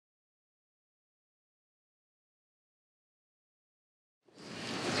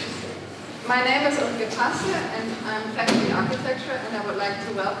My name is and I'm faculty in architecture, and I would like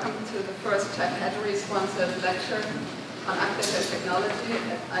to welcome to the first faculty-sponsored lecture on architecture and technology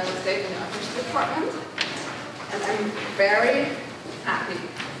at Iowa State in the architecture department. And I'm very happy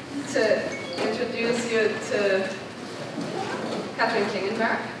to introduce you to Katrin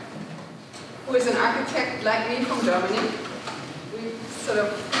Klingenberg, who is an architect like me from Germany. We've sort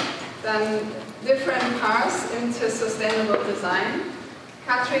of done different paths into sustainable design.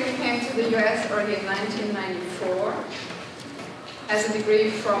 Katrin came to the US already in 1994, has a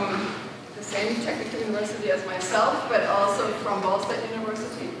degree from the same technical university as myself, but also from Ball State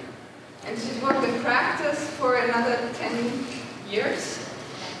University. And she's worked in practice for another 10 years,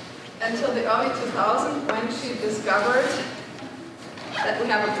 until the early 2000s when she discovered that we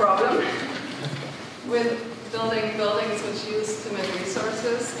have a problem with building buildings which use too many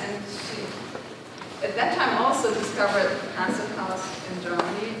resources, and she at that time also discovered the passive house in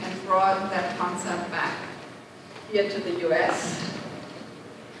Germany and brought that concept back here to the US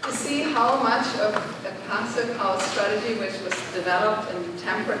to see how much of a passive house strategy, which was developed in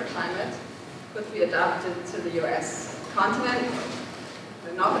temperate climate, could be adapted to the US continent,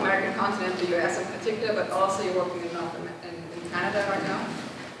 the North American continent, the US in particular, but also you're working in Canada right now.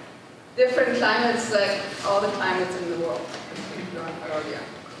 Different climates, like all the climates in the world, as we learned earlier.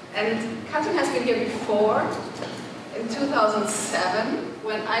 And Katrin has been here before, in 2007,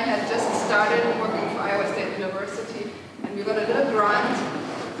 when I had just started working for Iowa State University, and we got a little grant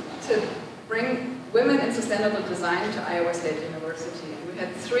to bring women in sustainable design to Iowa State University. And we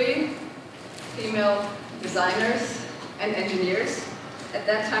had 3 female designers and engineers at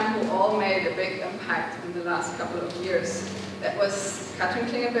that time who all made a big impact in the last couple of years. That was Katrin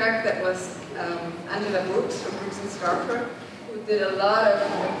Klingenberg, that was Angela Brooks from Brooks and Starfer, who did a lot of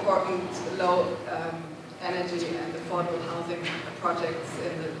important low energy and affordable housing projects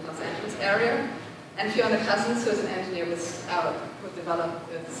in the Los Angeles area. And Fiona Cousins, who's an engineer who developed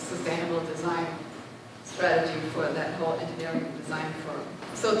a sustainable design strategy for that whole engineering and design firm.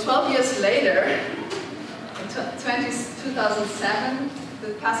 So 12 years later, in 2007,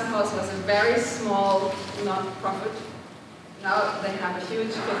 the Passive House was a very small non-profit. Now they have a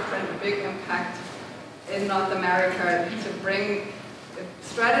huge footprint, a big impact in North America to bring a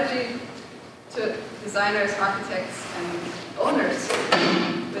strategy to designers, architects, and owners,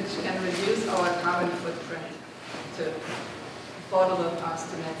 which can reduce our carbon footprint to affordable paths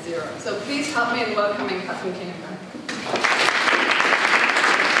to net zero. So please help me in welcoming Katrin Klingenberg.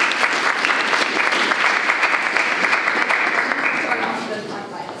 Turn off the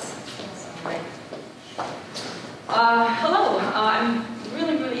lights. Hello, I'm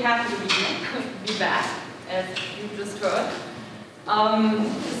really happy to be back, as you just heard.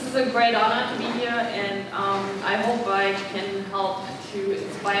 This is a great honor to be here, and I hope I can help to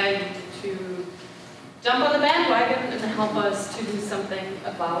inspire you to jump on the bandwagon and help us to do something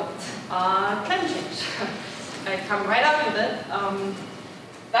about climate change. I come right up with it.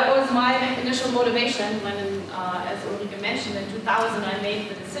 That was my initial motivation when, as Ulrike mentioned, in 2000 I made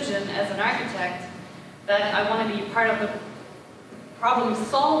the decision as an architect that I want to be part of the problem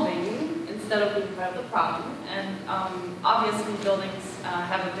solving instead of being part of the problem. And obviously buildings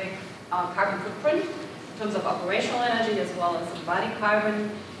have a big carbon footprint in terms of operational energy as well as embodied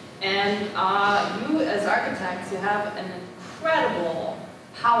carbon. And you as architects, you have an incredible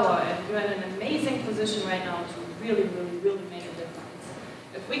power, and you're in an amazing position right now to really make a difference.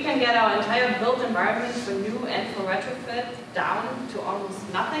 If we can get our entire built environment for new and for retrofit down to almost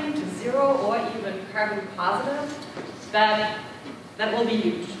nothing, to zero or even carbon positive, that will be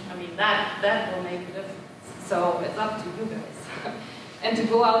huge. I mean, that will make a difference. So it's up to you guys. And to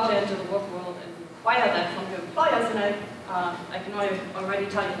go out there into the work world and require that from your employers, and I can already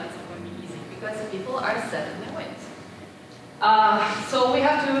tell you that's not going to be easy, because the people are set in their ways. So we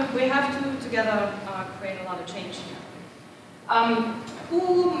have to together create a lot of change here.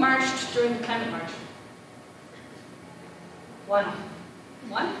 Who marched during the climate march? One?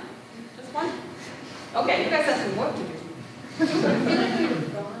 Just one? Okay, you guys have some work to do. I feel like we were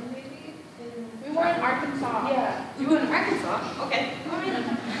gone, maybe. We were in Arkansas. Yeah. You were in Arkansas? Okay. All right.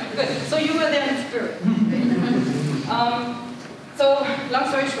 Good. So you were there in spirit. So long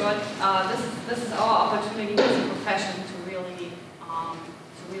story short, this is our opportunity as a profession to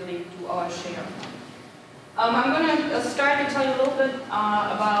really do our share. I'm going to start to tell you a little bit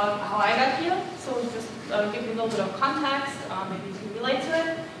about how I got here. So just give you a little bit of context, maybe you can relate to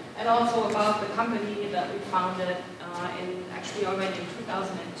it, and also about the company that we founded actually already in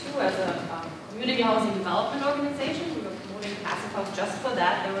 2002 as a community housing development organization. We were promoting passive house just for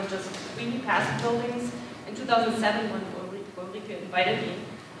that. There were just 3 passive buildings in 2007 when Ulrike invited me.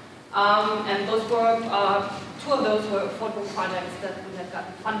 And those were, two of those were affordable projects that we had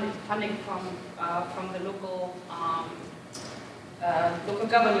gotten funding from the local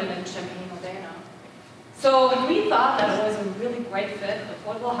government in Champaign-Urbana. So we thought that it was a really great fit,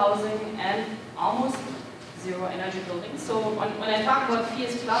 affordable housing and almost zero energy buildings. So when I talk about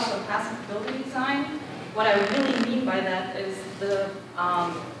PHIUS+ or passive building design, what I really mean by that is the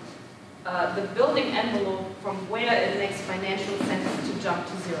building envelope from where it makes financial sense to jump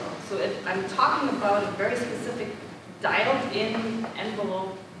to zero. So I'm talking about a very specific dialed-in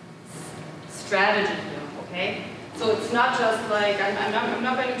envelope strategy here, okay? So it's not just like, I'm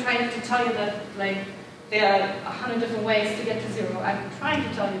not going to try to tell you that like there are 100 different ways to get to zero. I'm trying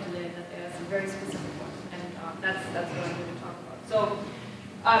to tell you today that there's a very specific one, and that's what I'm going to talk about. So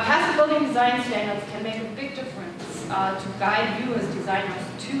passive building design standards can make a big difference to guide you as designers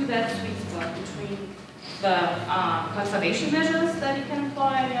to that sweet spot between the conservation measures that you can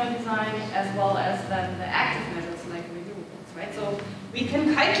employ in your design, as well as then the active measures like renewables, right? So we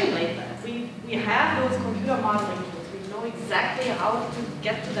can calculate that. We have those computer modeling tools. We know exactly how to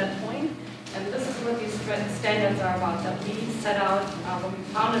get to that point, and this is what these standards are about, that we set out when we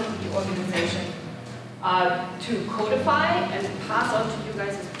founded the organization to codify and pass on to you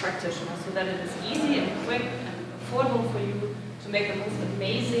guys as practitioners so that it is easy and quick and affordable for you to make the most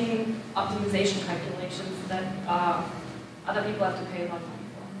amazing optimization calculations that other people have to pay a lot of money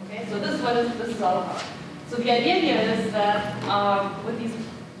for. Okay, so this is what this is all about. So the idea here is that with these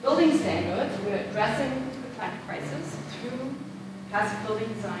building standards, we're addressing the climate crisis through passive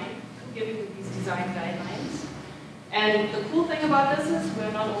building design, through giving you these design guidelines. And the cool thing about this is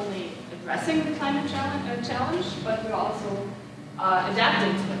we're not only addressing the climate challenge, but we're also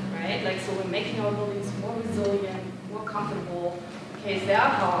adapting to it, right? Like, so we're making our buildings more resilient, more comfortable in case there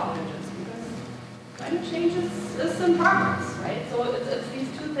are power outages, because climate change is in progress, right? So it's these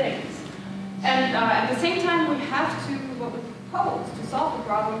two things. And at the same time, we have to, what we propose to solve the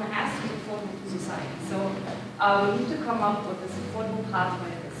problem has to be affordable to society. So we need to come up with this affordable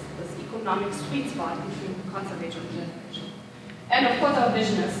pathway, this economic sweet spot between conservation and generation. And of course, our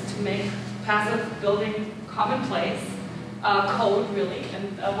vision is to make passive building commonplace code, really.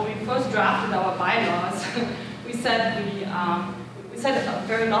 And when we first drafted our bylaws, we said a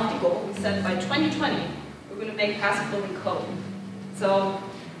very lofty goal. We said by 2020, we're going to make passive building code. So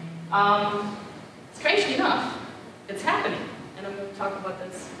strangely enough, it's happening. And I'm going to talk about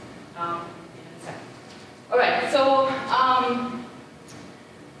this in a second. All right, so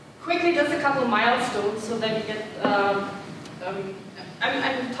quickly, just a couple of milestones so that you get,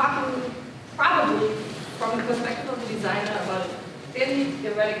 I'm talking probably from the perspective of the designer about a fairly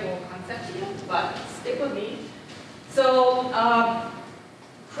theoretical concept here, but stick with me. So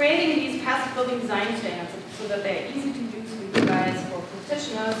creating these passive building design standards so that they're easy to use for you guys, for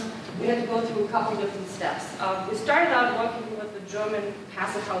practitioners, we had to go through a couple different steps. We started out working with the German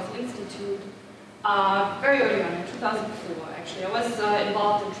Passive House Institute very early on, in 2004 actually. I was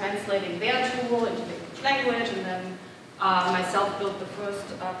involved in translating their tool into the English language, and then myself built the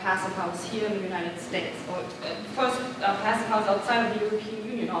first passive house here in the United States, or first passive house outside of the European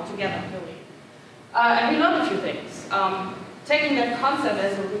Union altogether, really. And we learned a few things. Taking that concept,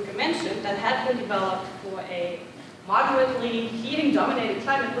 as Ulrike mentioned, that had been developed for a moderately heating-dominated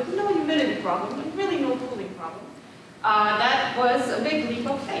climate with no humidity problem and really no cooling problem. That was a big leap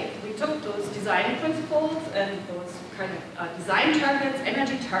of faith. We took those design principles and those kind of design targets,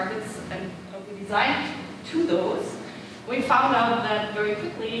 energy targets, and we designed to those. We found out that very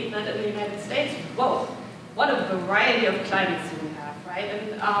quickly that in the United States, whoa, what a variety of climates we have, right?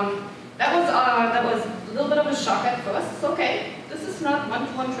 And that was a little bit of a shock at first. It's okay, this is not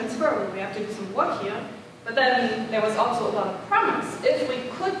one-to-one transferable. We have to do some work here. But then there was also a lot of promise. If we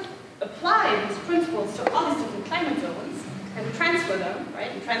could apply these principles to all these different climate zones and transfer them,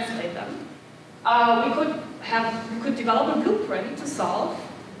 right, and translate them, we could develop a blueprint to solve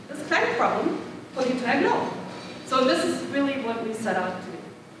this climate problem for the entire globe. So this is really what we set out to do,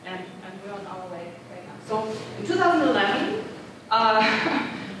 and we're on our way right now. So in 2011,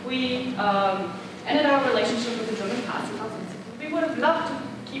 we ended our relationship with the German Passive House Institute. We would have loved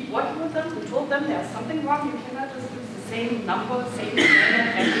to keep working with them. We told them there's something wrong. You cannot just use the same number, same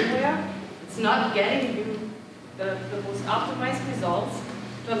standard everywhere. It's not getting you the most optimized results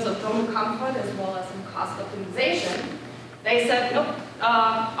in terms of thermal comfort as well as in cost optimization. They said, nope,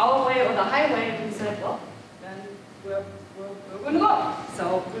 our way or the highway, and we said, well, then we're going to go.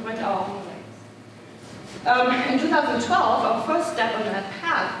 So we went our own ways. In 2012, our first step on that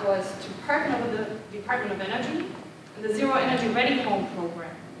path was to partner with the Department of Energy and the Zero Energy Ready Home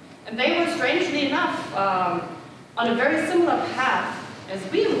program. And they were, strangely enough, on a very similar path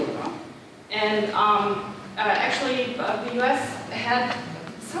as we were. And actually, the US had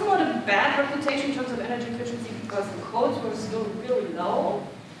somewhat a bad reputation in terms of energy efficiency because the codes were still really low.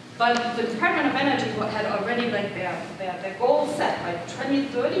 But the Department of Energy had already like their goal set. By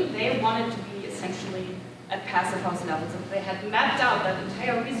 2030, they wanted to be essentially at passive house levels. And they had mapped out that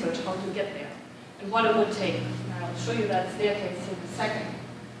entire research how to get there and what it would take. And I'll show you that staircase in a second.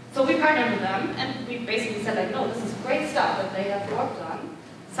 So we partnered with them, and we basically said, like, no, this is great stuff that they have worked on.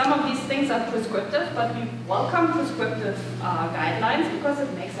 Some of these things are prescriptive, but we welcome prescriptive guidelines because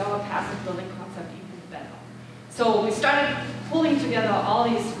it makes our passive building concept even better. So we started pulling together all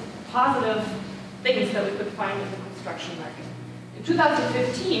these positive things that we could find in the construction market. In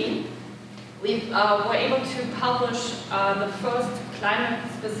 2015, we were able to publish the first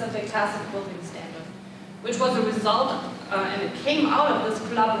climate-specific passive building standard, which was a result, and it came out of this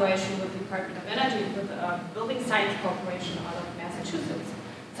collaboration with the Department of Energy, with the Building Science Corporation out of Massachusetts.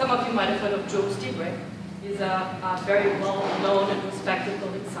 Some of you might have heard of Joe Stiebrick. He's a very well-known and respected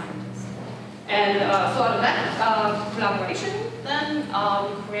building scientist. And so out of that collaboration, then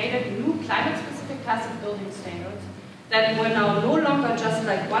we created new climate-specific passive building standards that were now no longer just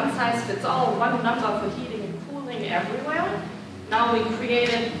like one size fits all, one number for heating and cooling everywhere. Now we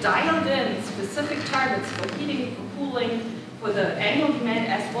created dialed-in specific targets for heating, for cooling, for the annual demand,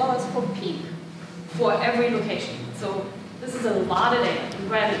 as well as for peak for every location. So this is a lot of data. We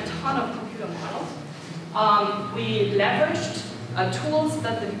ran a ton of computer models. We leveraged tools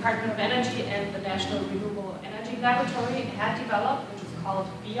that the Department of Energy and the National Renewable Energy Laboratory had developed, which is called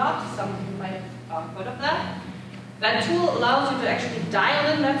PHIUS. Some of you might have heard of that. That tool allows you to actually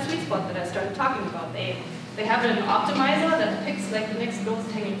dial in that sweet spot that I started talking about. They have an optimizer that picks like the next lowest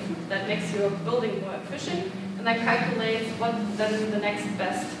hanging fruit, that makes your building more efficient, and that calculates what then the next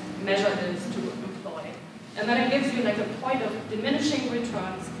best measure is to employ. And then it gives you like a point of diminishing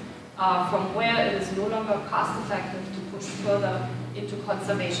returns from where it is no longer cost effective to push further into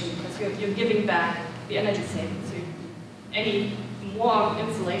conservation, because you're giving back the energy savings. So any more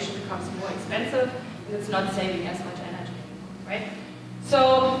insulation becomes more expensive, and it's not saving as much energy anymore, right?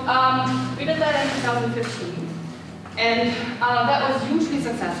 So we did that in 2015, and that was hugely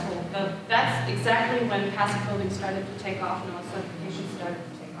successful. That's exactly when passive building started to take off, and our certification started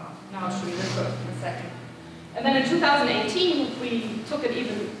to take off. Now I'll show you this first in a second. And then in 2018, we took it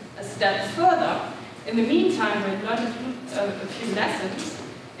even a step further. In the meantime, we learned a few lessons.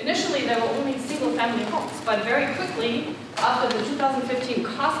 Initially, there were only single-family homes, but very quickly, after the 2015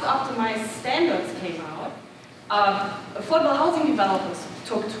 cost-optimized standards came out, affordable housing developers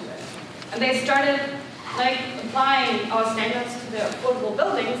took to it. And they started like applying our standards to their affordable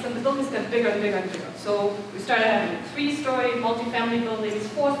buildings, and the buildings got bigger and bigger and bigger. So we started having 3-story multifamily buildings,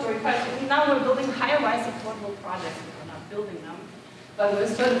 4-story, 5-story. Now we're building high-rise affordable projects. We're not building them, but we're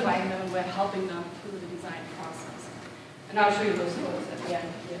certifying them and we're helping them through the design process. And I'll show you those photos at the end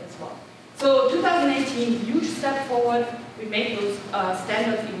here as well. So 2018, huge step forward. We made those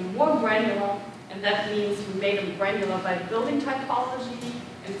standards even more granular, and that means we made them granular by building typology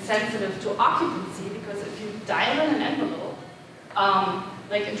and sensitive to occupancy, because if you dial in an envelope,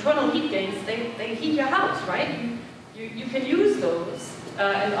 like internal heat gains, they heat your house, right? You can use those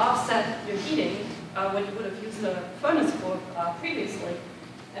and offset your heating when you would have used a furnace for previously,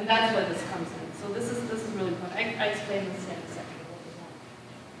 and that's where this comes in. So this is really important. I explain this in a second a little bit more.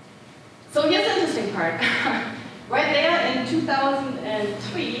 So here's the interesting part. Right there in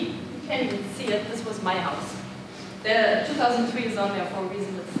 2003, you can't even see it, this was my house. The 2003 is on there for a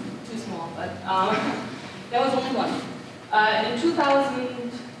reason, it's too small, but there was only one. In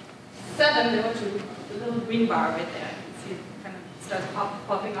 2007, there were 2, the little green bar right there. You can see it kind of starts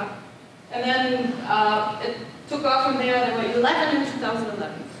popping up. And then it took off from there. There were 11 in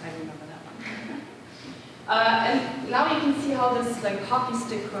 2011. I remember that one. And now you can see how this like hockey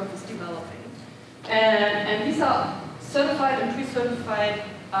stick curve is developing. And these are certified and pre-certified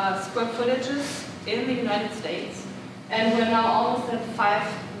square footages in the United States. And we're now almost at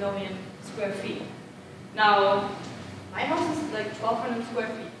 5 million square feet. Now, my house is like 1,200 square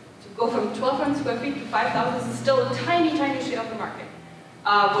feet. To go from 1,200 square feet to 5,000 is still a tiny, tiny share of the market.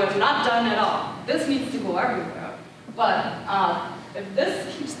 We're not done at all. This needs to go everywhere. But if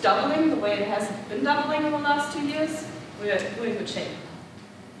this keeps doubling the way it has been doubling in the last 2 years, we're in good shape.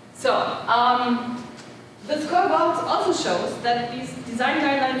 So, this curve also shows that these design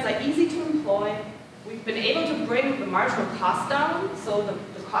guidelines are easy to employ. We've been able to bring the marginal cost down, so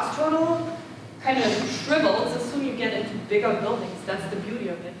the cost total kind of shrivels as soon as you get into bigger buildings. That's the beauty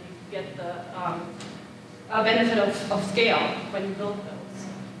of it. You get the benefit of scale when you build those.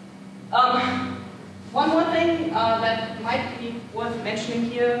 One more thing that might be worth mentioning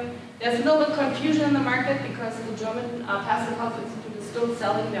here There's a little bit of confusion in the market because the German Passive House Institute is still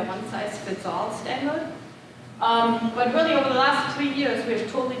selling their one-size-fits-all standard. But really over the last 3 years, we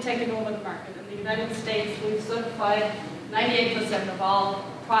have totally taken over the market. In the United States, we've certified 98% of all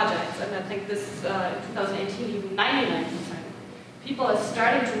projects, and I think this in 2018 even 99%. People are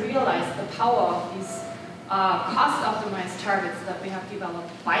starting to realize the power of these cost-optimized targets that we have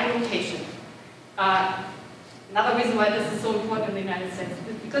developed by location. Another reason why this is so important in the United States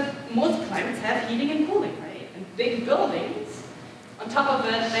is because most climates have heating and cooling, right? And big buildings, on top of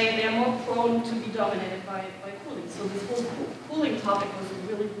it, they are more prone to be dominated by cooling. So this whole cooling topic was a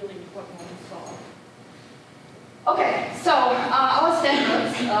really, really important one to solve. Okay, so our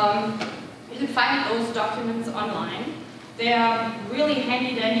standards, you can find those documents online. They are really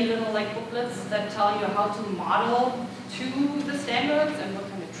handy-dandy little booklets that tell you how to model to the standards and what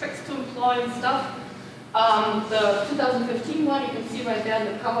kind of tricks to employ and stuff. The 2015 one, you can see right there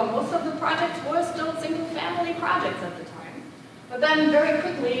in the cover, most of the projects were still single-family projects at the time. But then very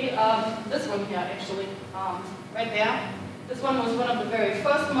quickly, this one here actually, right there, this one was one of the very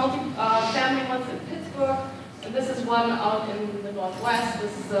first multi-family ones in Pittsburgh. And this is one out in the Northwest.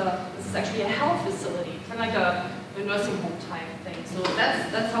 This is actually a health facility, kind of like a nursing home type thing. So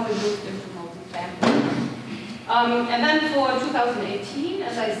that's how we moved into multi-family. And then for 2018,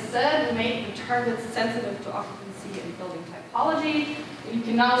 as I said, we made the targets sensitive to occupancy and building typology. And you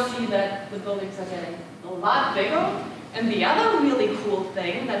can now see that the buildings are getting a lot bigger. And the other really cool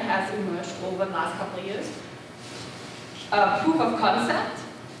thing that has emerged over the last couple of years, proof of concept.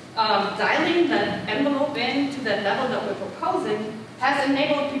 Dialing that envelope in to that level that we're proposing has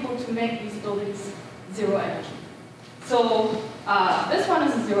enabled people to make these buildings zero energy. So this one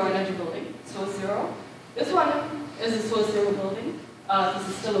is a zero energy building, source zero. This one is a source zero building. This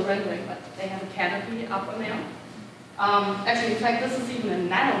is still a rendering, but they have a canopy up on there. Actually, in fact, this is even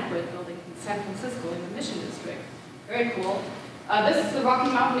a nanogrid building in San Francisco in the Mission District. Very cool. This is the Rocky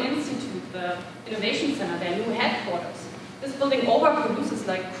Mountain Institute, the Innovation Center, their new headquarters. This building overproduces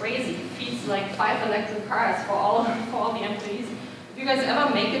like crazy, feeds like 5 electric cars for all the employees. If you guys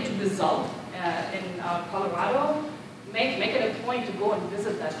ever make it to the Zone in Colorado, make it a point to go and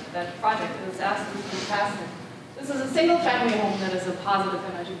visit that project. It is absolutely fantastic. This is a single-family home that is a positive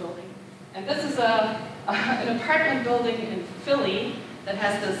energy building. And this is an apartment building in Philly that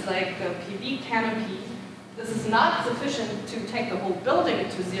has this like PV canopy. This is not sufficient to take the whole building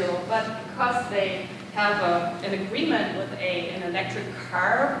to zero, but because they have an agreement with an electric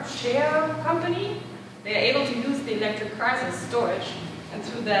car share company, they are able to use the electric cars as storage, and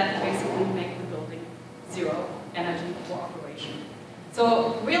through that basically make the building zero energy for operation.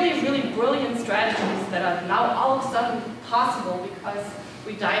 So really, really brilliant strategies that are now all of a sudden possible because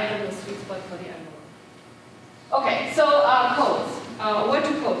we dived in the sweet spot for the envelope. Okay, so codes. Where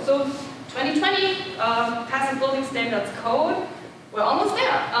to code? So 2020 Passive Building Standards code. We're almost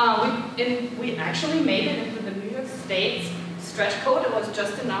there. We actually made it into the New York State's stretch code. It was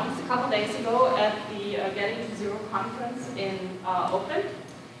just announced a couple days ago at the Getting to Zero conference in Oakland.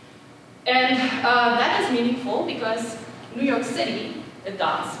 And that is meaningful because New York City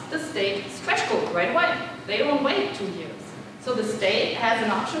adopts the state stretch code right away. They don't wait 2 years. So the state has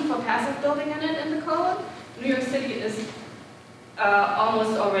an option for passive building in it in the code. New York City is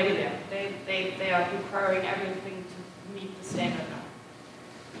almost already there. They are requiring everything to meet the standard now.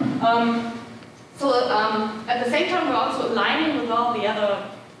 At the same time, we're also aligning with all the other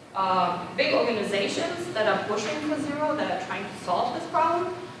big organizations that are pushing for zero, that are trying to solve this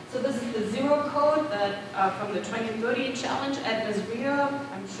problem. So this is the Zero code that from the 2030 challenge at Zereo.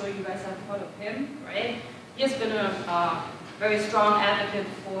 I'm sure you guys have heard of him, right? He has been a very strong advocate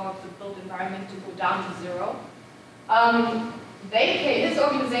for the built environment to go down to zero. This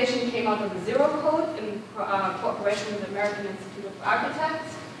organization came out with the Zero code in cooperation with the American Institute of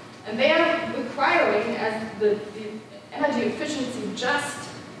Architects. And they are requiring, as the energy efficiency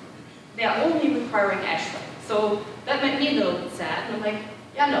they are only requiring ASHRAE. So that made me a little bit sad. And I'm like,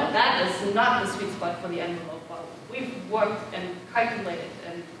 yeah, no, that is not the sweet spot for the envelope. Well, we've worked and calculated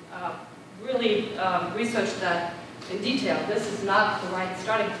and really researched that in detail. This is not the right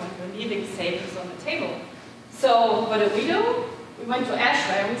starting point. We're leaving savings on the table. So what did we do? We went to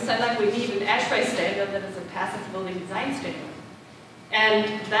ASHRAE and we said like we need an ASHRAE standard that is a passive building design standard. And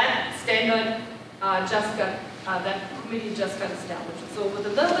that standard that committee just got established. So with a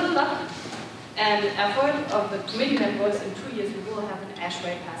little bit of luck and effort of the committee members, in 2 years we will have an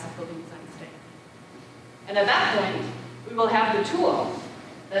ASHRAE passive building design standard. And at that point, we will have the tool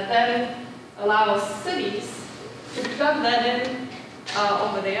that then allows cities to plug that in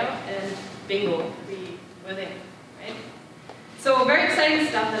over there and bingo, we're there, right? So very exciting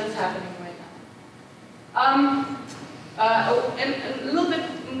stuff that is happening right now. And a little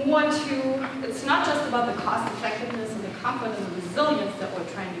bit more to, it's not just about the cost effectiveness and the comfort and the resilience that we're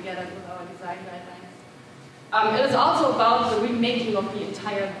trying to get at with our design guidelines. It is also about the remaking of the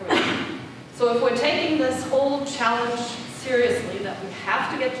entire grid. So if we're taking this whole challenge seriously, that we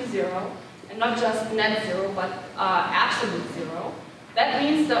have to get to zero, and not just net zero, but absolute zero, that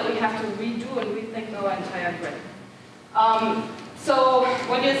means that we have to redo and rethink our entire grid. So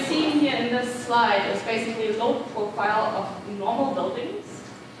what you're seeing here in this slide is basically a load profile of normal buildings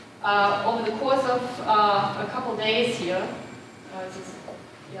over the course of a couple days here.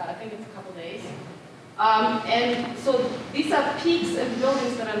 Yeah, I think it's a couple days. And so these are peaks in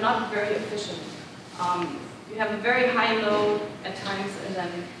buildings that are not very efficient. You have a very high load at times and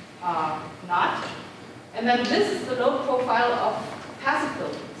then not. And then this is the load profile of passive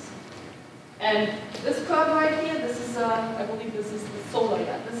buildings. And this curve right here, this is, I believe this is the solar,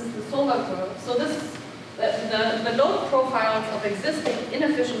 yeah, this is the solar curve. So this is the load profiles of existing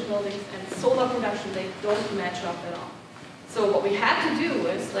inefficient buildings and solar production, they don't match up at all. So what we had to do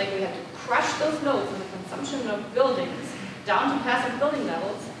is, like, we had to crush those loads in the consumption of buildings down to passive building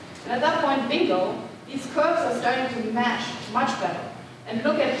levels. And at that point, bingo, these curves are starting to match much better. And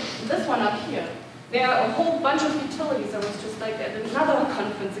look at this one up here. There are a whole bunch of utilities. I was just like at another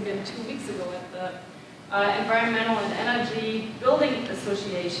conference again 2 weeks ago at the Environmental and Energy Building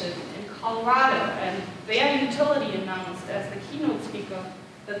Association in Colorado, and their utility announced as the keynote speaker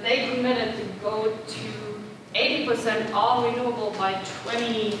that they committed to go to 80% all renewable by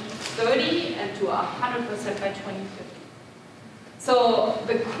 2030 and to 100% by 2050. So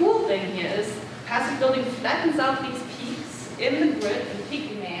the cool thing here is passive building flattens out these peaks in the grid and peak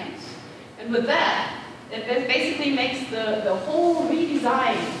demand. And with that, it basically makes the whole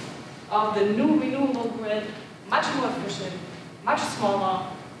redesign of the new renewable grid much more efficient, much smaller.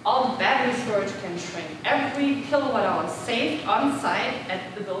 All the battery storage can shrink. Every kilowatt hour saved on site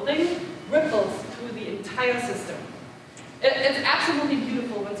at the building ripples through the entire system. It's absolutely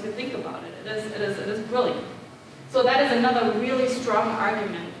beautiful once you think about it. It is brilliant. So that is another really strong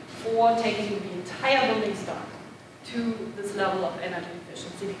argument for taking the entire building stock to this level of energy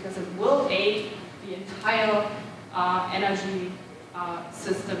efficiency, because it will aid the entire energy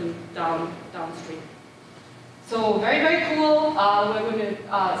system downstream. So very, very cool. We're going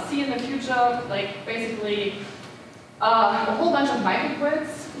to see in the future, like, basically a whole bunch of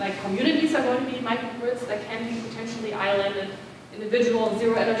microgrids. Like, communities are going to be microgrids that can be potentially islanded. Individual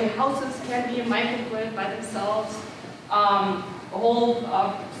zero energy houses can be a microgrid by themselves. A whole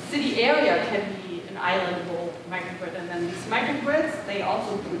city area can be an islandable microgrid. And then these microgrids, they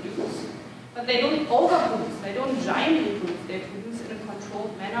also produce. But they don't overproduce. They don't giantly produce. They produce in a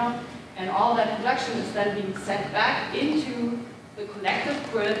controlled manner. And all that production is then being sent back into the collective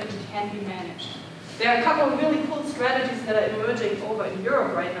grid and can be managed. There are a couple of really cool strategies that are emerging over in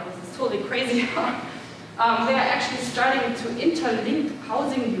Europe right now. This is totally crazy. They are actually starting to interlink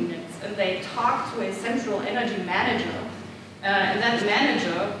housing units, and they talk to a central energy manager. And that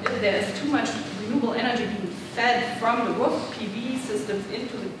manager, if there is too much renewable energy being fed from the roof PV systems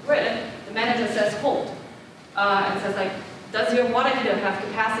into the grid, the manager says hold. And says, like, does your water heater have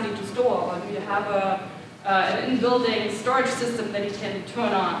capacity to store, or do you have an in-building storage system that you can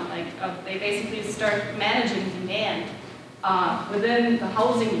turn on? Like, they basically start managing demand within the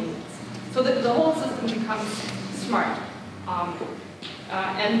housing units, so that the whole system becomes smart.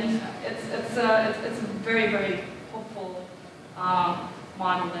 And it's a very, very hopeful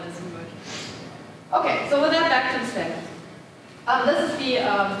model that is emerging. Okay, so with that, back to the standard. This is the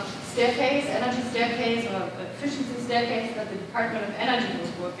staircase, energy staircase, or efficiency staircase that the Department of Energy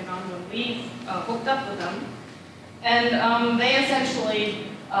was working on when we hooked up with them. And they essentially,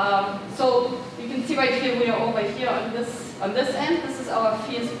 so you can see right here, we are over here on this end. This is our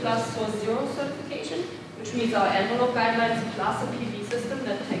PHIUS+2018 certification, which means our envelope guidelines plus a PV system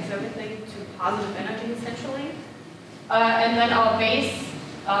that takes everything to positive energy essentially. And then our base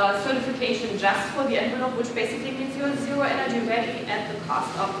certification just for the envelope, which basically means you're zero energy ready at the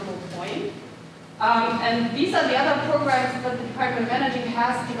cost optimal point. And these are the other programs that the Department of Energy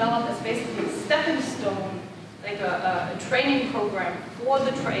has developed as basically a stepping stone, like a training program for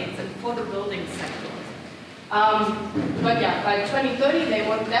the trades and for the building sector. But yeah, by 2030 they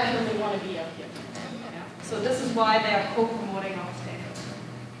will definitely want to be up here. Yeah. So this is why they are co-promoting our standards.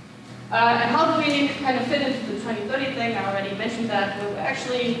 And how do we kind of fit into the 2030 thing? I already mentioned that we're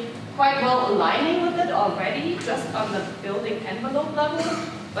actually quite well aligning with it already, just on the building envelope level.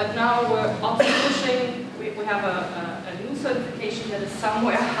 But now we're also pushing, we have a new certification that is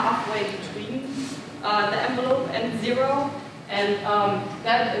somewhere halfway between the envelope and zero. And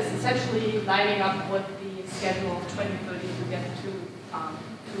that is essentially lining up with the schedule of 2030 to get to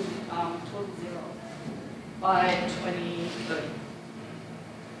total zero by 2030.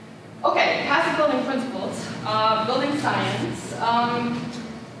 Okay, passive building principles, building science.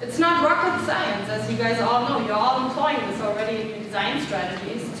 It's not rocket science, as you guys all know. You're all employing this already in your design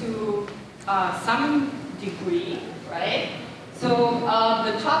strategies to some degree, right? So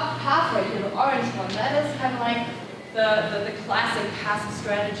the top half right here, the orange one, that is kind of like the classic passive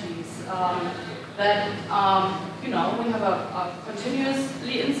strategies that, you know, we have a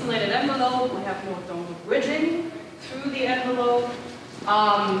continuously insulated envelope, we have no thermal bridging through the envelope,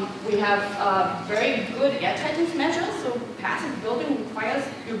 we have very good airtightness measures, so passive building requires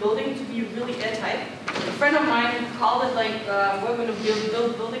your building to be really airtight. A friend of mine called it like, we're going to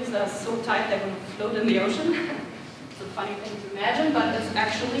build buildings that are so tight they're going to float in the ocean. It's a funny thing to imagine, but it's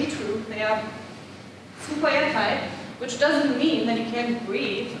actually true. They are super airtight, which doesn't mean that you can't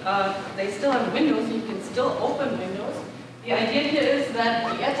breathe. They still have windows, and you can still open windows. The idea here is that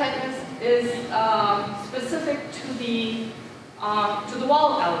the airtightness is specific to the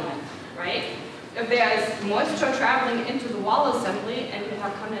wall element, right? If there is moisture traveling into the wall assembly and you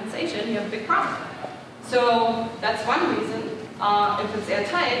have condensation, you have a big problem. So that's one reason. If it's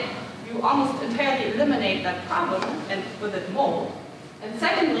airtight, you almost entirely eliminate that problem and with it mold. And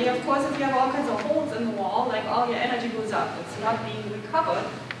secondly, of course, if you have all kinds of holes in the wall, like all your energy goes up, it's not being recovered.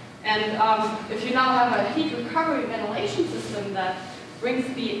 And if you now have a heat recovery ventilation system that brings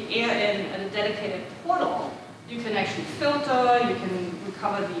the air in at a dedicated portal, you can actually filter, you can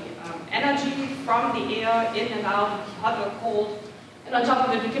recover the energy from the air in and out, hot or cold. And on top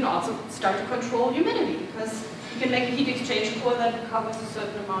of it, you can also start to control humidity, because you can make a heat exchange core that recovers a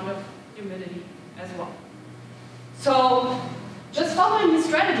certain amount of humidity as well. So just following these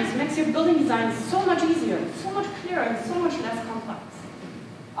strategies makes your building design so much easier, so much clearer, and so much less complex.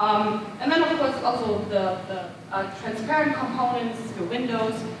 And then, of course, also the transparent components, your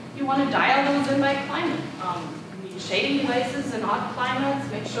windows, you want to dial those in by climate. You need shading devices in hot climates,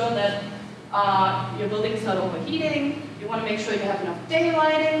 make sure that your building is not overheating. You want to make sure you have enough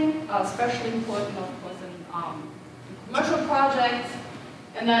daylighting, especially important, of course, in commercial projects.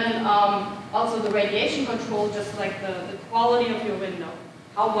 And then also the radiation control, just like the quality of your window.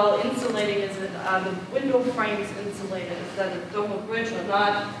 How well insulating is it? Are the window frames insulated? Is that a thermal bridge or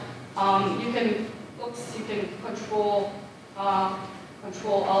not? You can control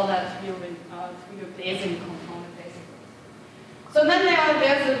all that through your basing component, basically. So then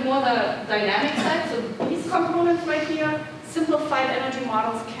there's more the dynamic side. So these components right here, simplified energy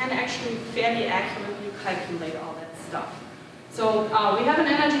models can actually fairly accurately calculate all that stuff. So we have an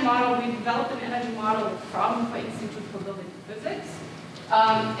energy model. We developed an energy model from the Institute for Building Physics.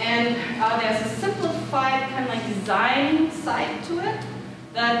 And there's a simplified kind of like design side to it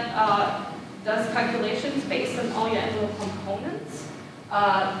that does calculations based on all your envelope components.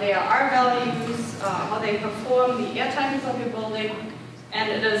 There are values, how they perform, the airtightness of your building, and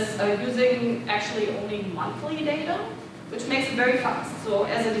it is using actually only monthly data, which makes it very fast. So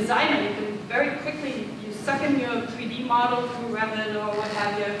as a designer, you can very quickly, you suck in your 3D model through Revit or what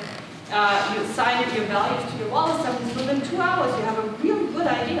have you, you assign your values to your wall assemblies. Within 2 hours, you have a real good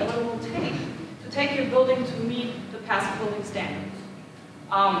idea what it will take to take your building to meet the passive building standards.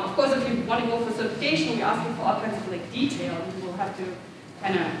 Of course, if you want to go for certification, we're asking for all kinds of like detail. You will have to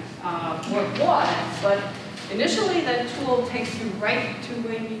kind of work more on it. But initially, that tool takes you right to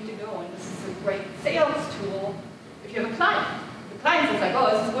where you need to go. And this is a great sales tool if you have a client. The client says like,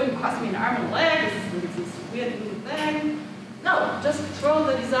 oh, this is going to cost me an arm and a leg. This is this weird new thing. No, just throw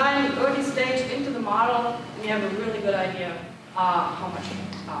the design early stage into the model, and you have a really good idea how much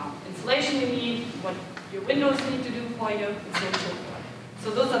insulation you need, what your windows need to do for you, and so on and so forth.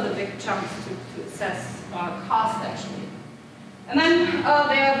 So those are the big chunks to assess cost, actually. And then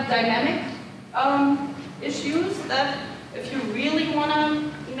there are dynamic issues that if you really want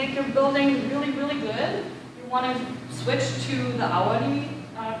to make your building really, really good, you want to switch to the hourly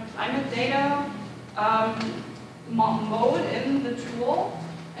climate data mode in the tool.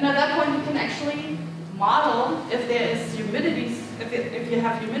 And at that point, you can actually model if there is humidity, if you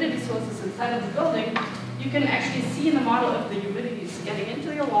have humidity sources inside of the building, you can actually see in the model if the humidity is getting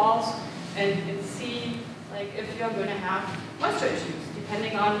into your walls, and you can see like if you're going to have moisture issues,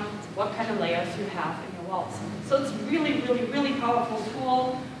 depending on what kind of layers you have in your walls. So it's really, really, really powerful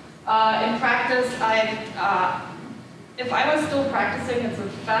tool. In practice, if I was still practicing, it's a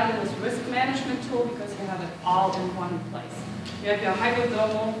fabulous risk management tool because you have it all in one place. You have your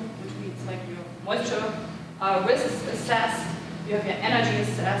hydrothermal, which means like your moisture risks assessed. you have your energy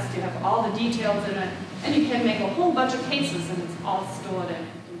assessed, you have all the details in it, and you can make a whole bunch of cases, and it's all stored in it.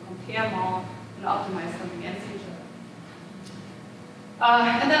 You can compare them all and optimize them against each other.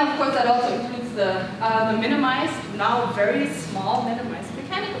 And then, of course, that also includes the minimized, now very small minimized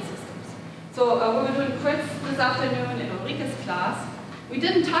mechanical systems. So we were doing crits this afternoon in Ulrike's class. We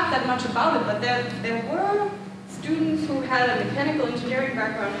didn't talk that much about it, but there were students who had a mechanical engineering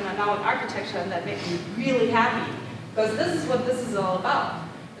background and are now in architecture, and that made me really happy, because this is what this is all about.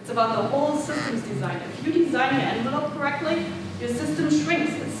 It's about the whole systems design. If you design your envelope correctly, your system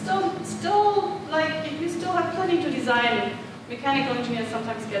shrinks. It's still like, you still have plenty to design. Mechanical engineers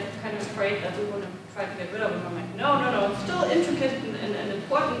sometimes get kind of afraid that we want to try to get rid of them. I'm like, no, it's still intricate and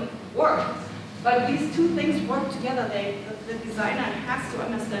important work. But these two things work together. The designer has to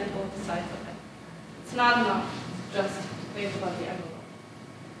understand both sides of it. It's not enough just to think about the envelope.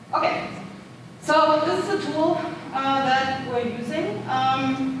 Okay, so this is a tool that we're using.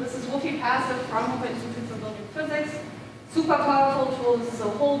 This is Passive from Hoover Institute for Building Physics. Super powerful tool. This is a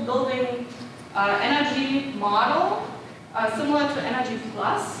whole building energy model, similar to Energy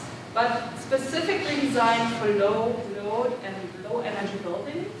Plus, but specifically designed for low load and low energy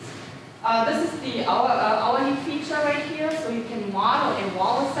buildings. This is the hourly feature right here, so you can model a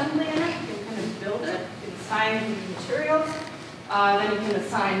wall assembly in it, you can kind of build it, you can assign the materials, then you can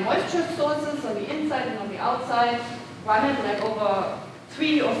assign moisture sources on the inside and on the outside, run it like over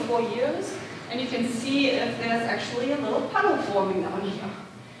 3 or 4 years, and you can see if there's actually a little puddle forming down here.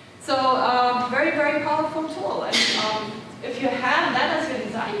 So very, very powerful tool. And if you have that as your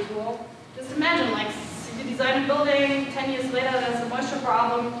design tool, just imagine, like, you design a building, 10 years later there's a moisture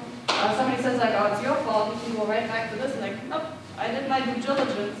problem, somebody says like, oh, it's your fault, you can go right back to this, and like, nope, I did my due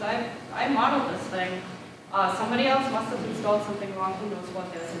diligence, I modeled this thing. Somebody else must have installed something wrong, who knows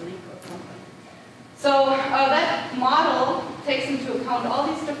what, there's a leak or something. So that model takes into account all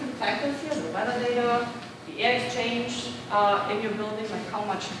these different factors here, the weather data, the air exchange in your building, like how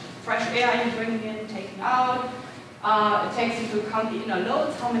much fresh air are you bringing in, taking out. It takes into account the inner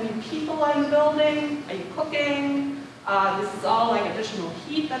loads, how many people are in the building, are you cooking. This is all like additional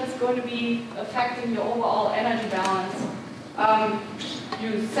heat that is going to be affecting your overall energy balance.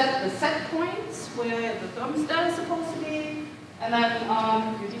 You set the set points where the thermostat is supposed to be, and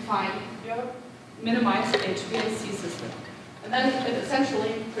then you define your minimized HVAC system. And then it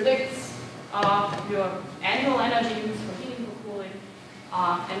essentially predicts your annual energy use for heating, for cooling,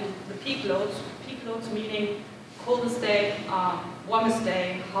 and the peak loads. Peak loads meaning coldest day, warmest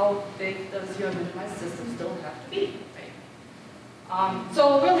day, how big does your minimized system still have to be? Right?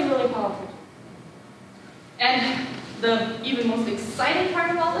 So really, really powerful. And the even most exciting part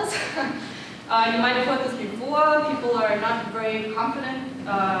of all this, you might have heard this before, people are not very confident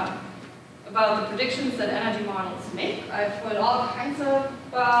about the predictions that energy models make. I've heard all kinds of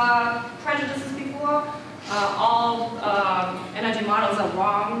prejudices before. All energy models are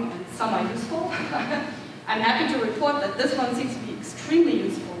wrong and some are useful. I'm happy to report that this one seems to be extremely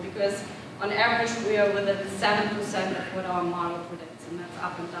useful because on average we are within 7% of what our model predicts, and that's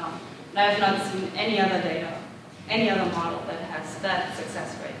up and down. And I have not seen any other data, any other model that has that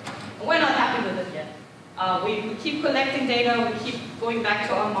success rate. And we're not happy with it yet. We keep collecting data, we keep going back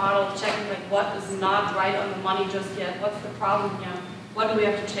to our model, checking like what is not right on the money just yet, what's the problem here, what do we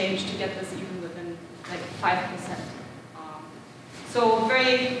have to change to get this even within like 5%. So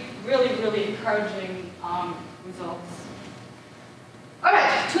very, really encouraging results. All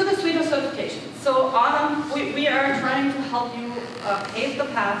right, to the suite of certifications. So we are trying to help you pave the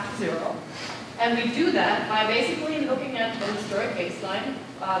path to zero. And we do that by basically looking at the historic baseline.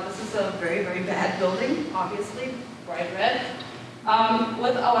 This is a very, very bad building, obviously, bright red.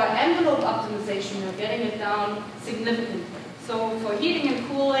 With our envelope optimization, we're getting it down significantly. So for heating and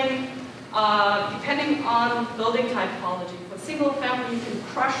cooling, depending on building typology, for single family, you can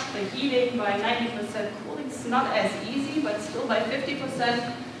crush the heating by 90%. Cooling's not as easy, but still by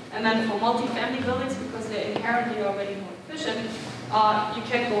 50%. And then for multi-family buildings, because they're inherently already more efficient, you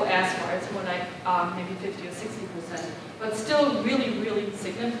can go as far. It's more like maybe 50 or 60%, but still really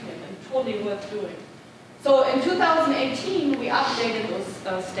significant and totally worth doing. So in 2018, we updated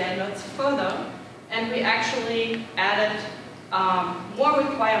those standards further, and we actually added more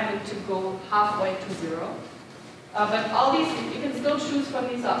requirement to go halfway to zero. But all these, you can still choose from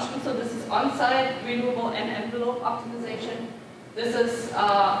these options. So this is on-site, renewable, and envelope optimization. This is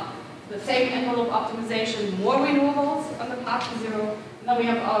the same envelope optimization, more renewables on the path to zero. And then we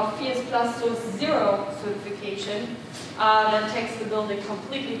have our PHIUS Plus Source Zero certification that takes the building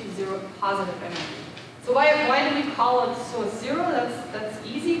completely to zero positive energy. So why do we call it Source Zero? That's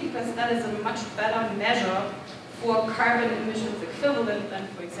easy because that is a much better measure for carbon emissions equivalent than,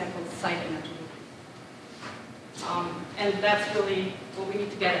 for example, site energy. And that's really what we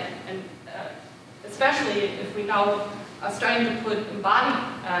need to get at. And especially if we now are starting to put embodied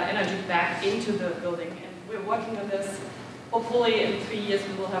energy back into the building. And we're working on this. Hopefully in 3 years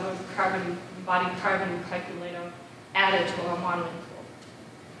we will have a embodied carbon calculator added to our modeling tool.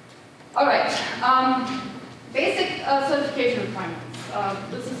 All right, basic certification requirements.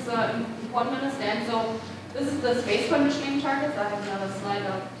 This is important to understand. So this is the space conditioning targets. I have another slide.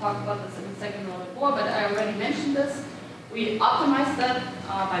 I'll talk about this in a second a little bit more, but I already mentioned this. We optimize that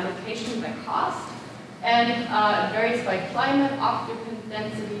by location, by cost, and it varies by climate, occupant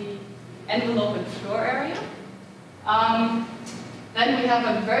density, envelope, and floor area. Then we have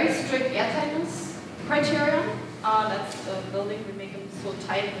a very strict airtightness criteria. That's the building. We make them so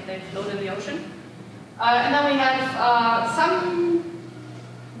tight that they float in the ocean. And then we have some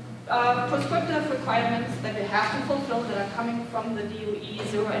prescriptive requirements that we have to fulfill that are coming from the DOE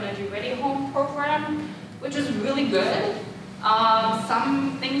Zero Energy Ready Home program, which is really good.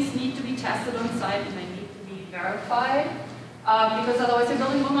 Some things need to be tested on site and they need to be verified because otherwise your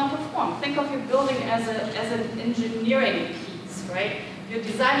building will not perform. Think of your building as an engineering piece, right? You're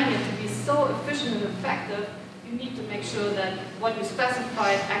designing it to be so efficient and effective. You need to make sure that what you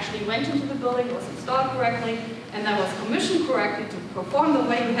specified actually went into the building, was installed correctly, and then was commissioned correctly to perform the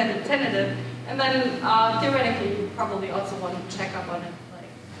way you had intended it. And then theoretically, you probably also want to check up on it like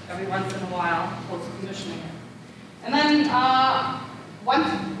every once in a while post-commissioning it. And then once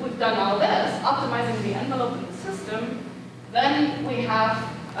we've done all this, optimizing the envelope in the system, then we have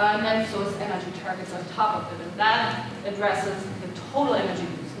net source energy targets on top of it. And that addresses the total energy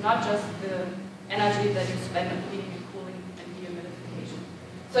use, not just the energy that you spend on heating and cooling and dehumidification.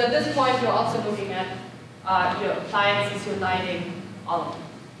 So at this point, you're also looking at your appliances, your lighting, all of them.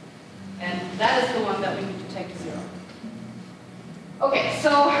 And that is the one that we need to take to zero. Okay,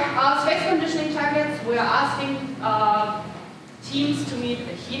 so space conditioning targets, we're asking teams to meet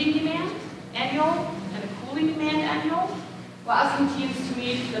the heating demand annual and the cooling demand annual. We're asking teams to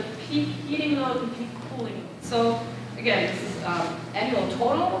meet the peak heating load and peak cooling load. So again, this is annual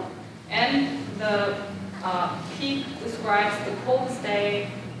total, and the peak describes the coldest day,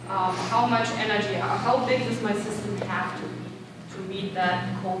 how much energy, how big does my system have to meet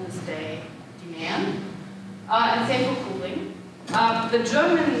that coldest day demand, and same for cooling. The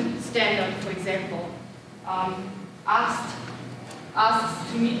German standard, for example, asks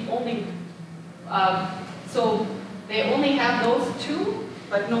to meet only, so they only have those two,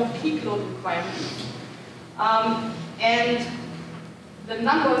 but no peak load requirements. And the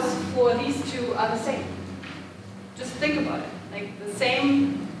numbers for these two are the same. Just think about it, like the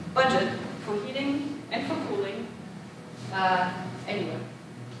same budget for heating and for cooling anywhere.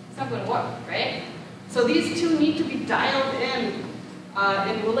 It's not going to work, right? So these two need to be dialed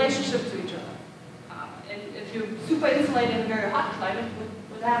in relationship to each other. And if you super insulate in a very hot climate,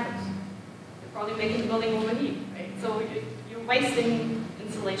 what happens? You're probably making the building overheat, right? So you're wasting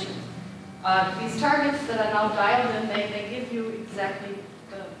insulation. These targets that are now dialed in, they give you exactly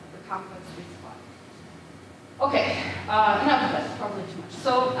the complex sweet spot. Okay, enough of that, probably too much.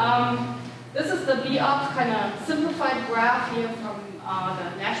 So this is the BOPS kind of simplified graph here from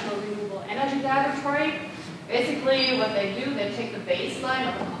the National Renewable Energy Laboratory. Basically, what they do, they take the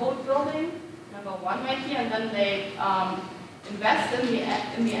baseline of a code building, number one right here, and then they invest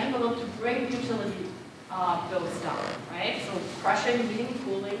in the envelope to bring utility bills down, right? So crushing, heating,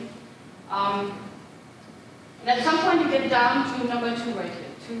 cooling. And at some point, you get down to number two right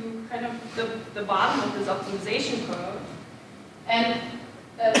here, to kind of the bottom of this optimization curve. And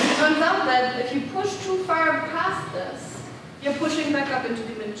it turns out that if you push too far past this, you're pushing back up into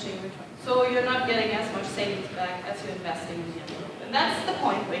diminishing returns. So you're not getting as much savings back as you're investing in the envelope. And that's the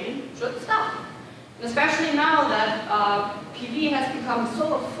point where you should stop. And especially now that PV has become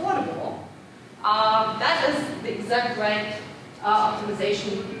so affordable, that is the exact right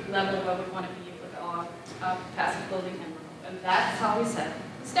optimization level where we want to be with our passive building envelope. And that's how we set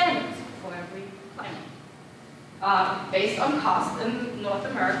the standards for every climate. Based on cost in North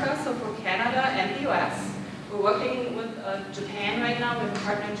America, so for Canada and the US, we're working with Japan right now. We have a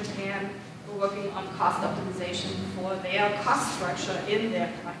partner in Japan. We're working on cost optimization for their cost structure in their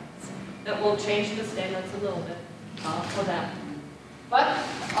climates. That will change the standards a little bit for them. But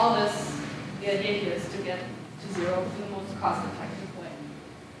all this, the idea here is to get to zero in the most cost-effective way.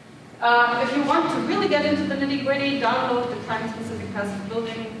 If you want to really get into the nitty-gritty, download the Climate-Specific Passive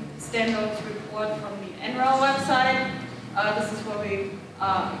Building Standards report from the NREL website. This is where we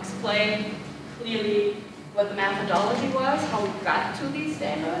explain clearly what the methodology was, how we got to these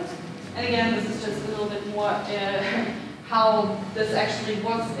standards. And again, this is just a little bit more how this actually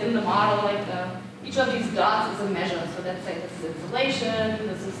works in the model. Like each of these dots is a measure. So let's say this is insulation,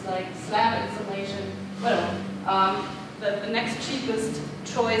 this is like slab insulation, whatever. The next cheapest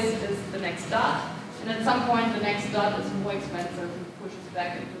choice is the next dot. And at some point, the next dot is more expensive and pushes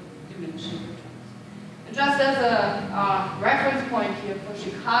back into diminishing returns. And just as a reference point here for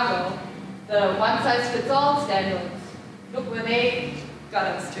Chicago, the one-size-fits-all standards, look where they got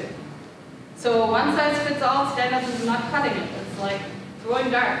us to. So one-size-fits-all standards is not cutting it. It's like throwing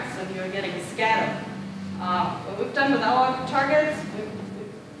darts and you're getting scattered. What we've done with our targets, we've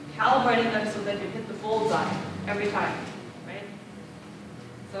calibrated them so that you hit the bullseye every time, right?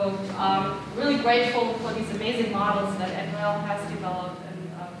 So really grateful for these amazing models that NREL has developed and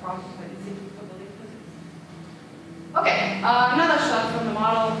from Institute for Building Physics. Okay, another shot from the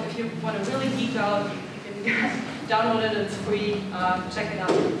model. If you want to really geek out, you can download it, it's free, check it out,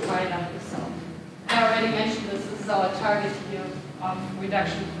 try it out yourself. I already mentioned this is our target here of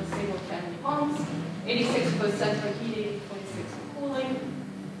reduction for single-family homes, 86% for heating, 26% for cooling.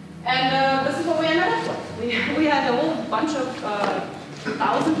 And this is what we ended up with. We had a whole bunch of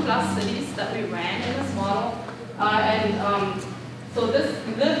 1,000+ cities that we ran in this model. So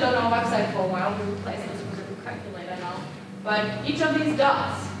this lived on our website for a while. We replaced this with a new calculator now. But each of these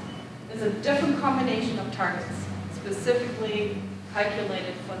dots is a different combination of targets, specifically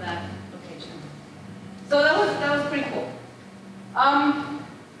calculated for that location. So that was pretty cool.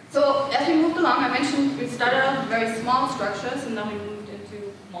 So as we moved along, I mentioned we started out with very small structures, and then we moved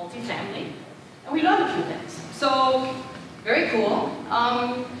into multifamily. And we learned a few things. So, very cool.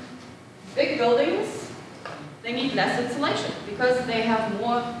 Big buildings, they need less insulation because they have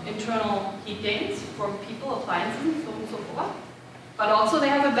more internal heat gains from people, appliances, and so on and so forth. But also they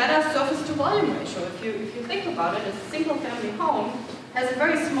have a better surface to volume ratio. If you think about it, a single family home has a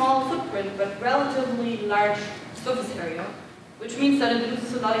very small footprint but relatively large surface area, which means that it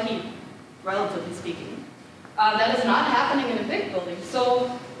loses a lot of heat, relatively speaking. That is not happening in a big building.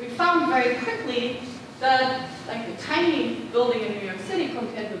 So we found very quickly that like a tiny building in New York City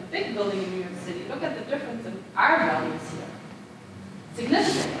compared to a big building in New York City, look at the difference in R values here.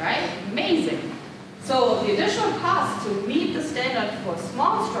 Significant, right? Amazing. So the additional cost to meet the standard for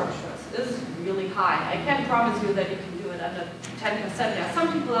small structures is really high. I can't promise you that you can do it under 10%. There are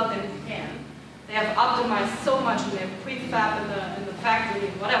some people out there who can. They have optimized so much and they have prefab in the factory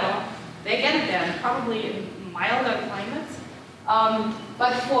and whatever. They get it there, and probably in milder climates.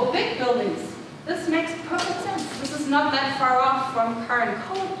 But for big buildings, this makes perfect sense. This is not that far off from current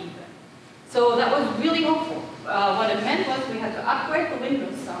code even. So that was really helpful. What it meant was we had to upgrade the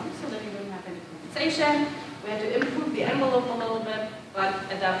windows some so that you wouldn't have any condensation. We had to improve the envelope a little bit, but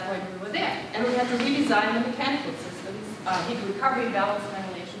at that point we were there. And we had to redesign the mechanical systems, heat recovery valves,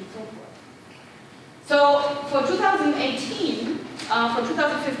 ventilation, and so forth. So for 2018, for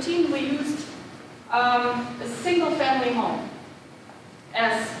 2015, we used a single family home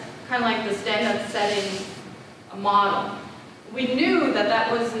as kind of like the standard setting model. We knew that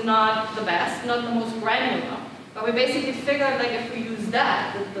that was not the best, not the most granular, but we basically figured like if we use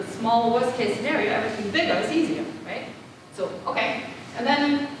that, the small worst case scenario, everything bigger is easier, right? So, okay. And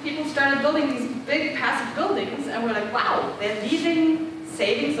then people started building these big passive buildings and we're like, wow, they're leaving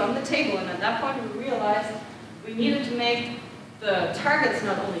savings on the table. And at that point we realized we needed to make the targets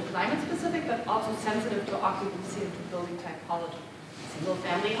not only climate specific, but also sensitive to occupancy and to building typology.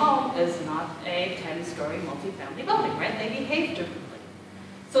 Single-family home is not a 10-story multi-family building, right? They behave differently.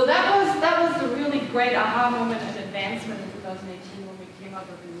 So that was the really great aha moment and advancement in 2018 when we came up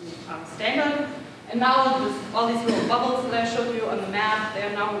with a new standard. And now all these little bubbles that I showed you on the map, they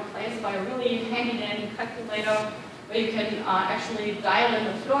are now replaced by a really handy-dandy calculator where you can actually dial in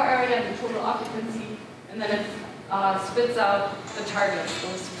the floor area and the total occupancy, and then it spits out the targets,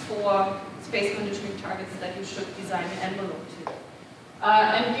 those 4 space conditioning targets that you should design an envelope to.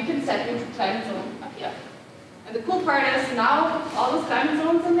 And you can set your climate zone up here. And the cool part is now all those climate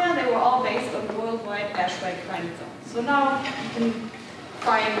zones in there, they were all based on worldwide ASHRAE climate zones. So now you can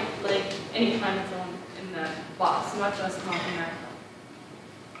find like any climate zone in the box, not just North America.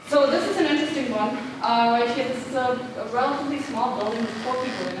 So this is an interesting one. Right here, this is a relatively small building with 4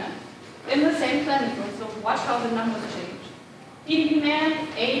 people in it, in the same climate zone. So watch how the numbers change. Heating demand,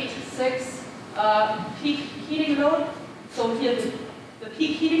 8, 6, peak heating load. So here the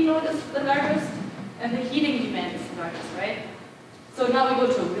peak heating load is the largest, and the heating demand is the largest, right? So now we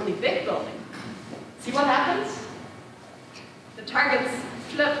go to a really big building. See what happens? The targets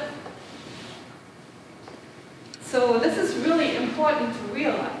flip. So this is really important to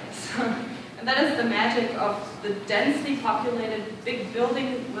realize. And that is the magic of the densely populated big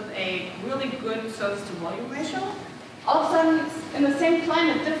building with a really good surface to volume ratio. All of a sudden, in the same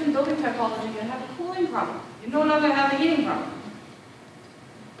climate, different building typology, you have a cooling problem. You no longer have a heating problem.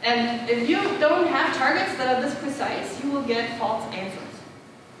 And if you don't have targets that are this precise, you will get false answers.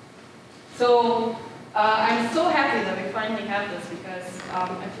 So I'm so happy that we finally have this because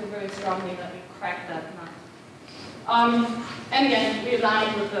I feel very strongly that we cracked that nut. And again, we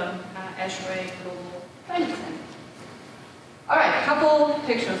align with the ASHRAE Global Climate Standard. All right, a couple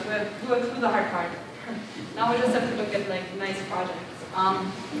pictures. We're through the hard part. Now we just have to look at like nice projects.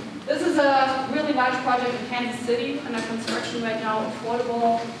 This is a really large project in Kansas City under construction right now,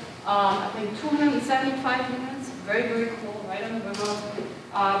 affordable. I think 275 units, very, very cool, right on the river.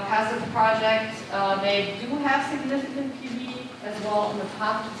 Passive project. They do have significant PV as well on the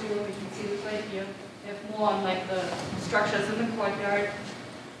path to zero. You can see this right here. They have more on like the structures in the courtyard.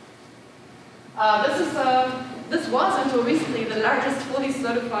 This was until recently the largest fully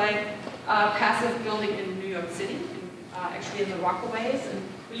certified passive building in New York City, actually in the Rockaways in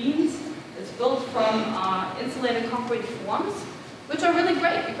Queens. It's built from insulated concrete forms, which are really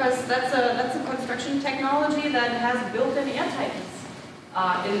great because that's a construction technology that has built-in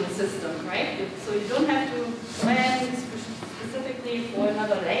airtightness in the system, right? So you don't have to plan specifically for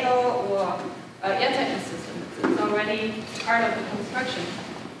another layer or airtightness system. It's already part of the construction.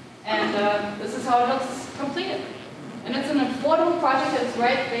 And this is how it looks completed. And it's an affordable project that's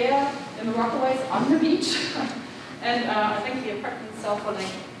right there in the Rockaways on the beach. And I think the apartments sell for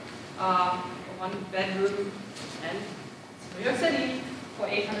like a 1-bedroom and New York City for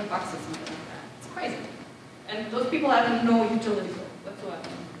 $800 or something like that. It's crazy. And those people have no utility bill whatsoever.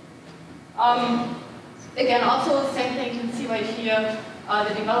 Again, also the same thing you can see right here.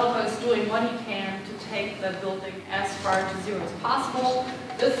 The developer is doing what he can to take the building as far to zero as possible.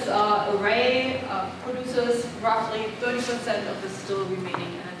 This array produces roughly 30% of the still remaining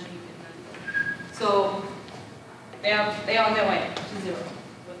energy in that building. So they are on their way to zero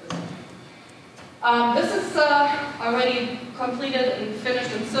with this. This is already completed and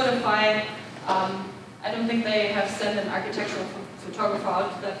finished and certified. I don't think they have sent an architectural photographer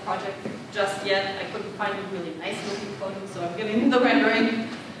out to that project just yet. I couldn't find a really nice looking photo, so I'm giving the rendering.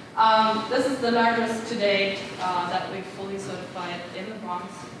 This is the largest to date that we've fully certified in the Bronx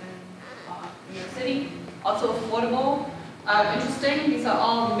in New York City. Also affordable. Interesting, these are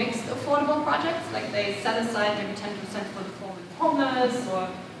all mixed affordable projects, like they set aside maybe 10% for the formerly homeless or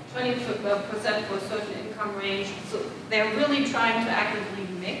 20% for a certain income range. So they're really trying to actively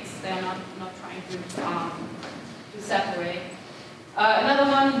mix. They're not trying to separate. Another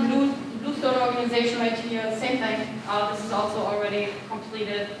one, Bluestone organization right here, same thing. This is also already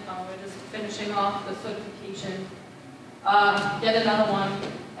completed. We're just finishing off the certification. Yet another one.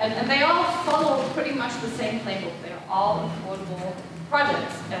 And they all follow pretty much the same playbook. They're all affordable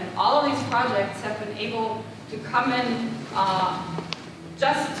projects. And all of these projects have been able to come in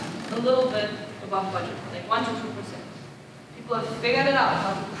just a little bit above budget, like 1 to 2%. People have figured it out,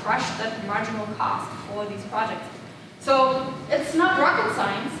 how to crush that marginal cost for these projects. So it's not rocket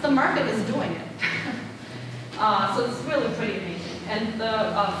science, the market is doing it. So it's really pretty amazing. And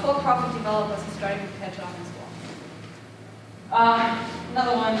the for-profit developers are starting to catch on as well.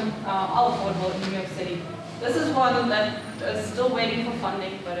 Another one, all affordable in New York City. This is one that is still waiting for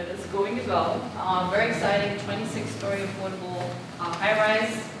funding, but it is going to go. Very exciting, 26-story affordable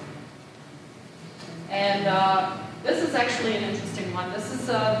high-rise. And this is actually an interesting one. This is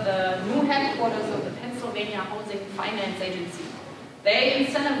the new headquarters of the Pennsylvania Housing Finance Agency. They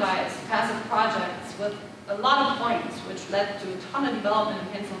incentivize passive projects with a lot of points, which led to a ton of development in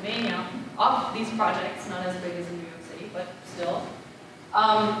Pennsylvania of these projects, not as big as in New York City, but still.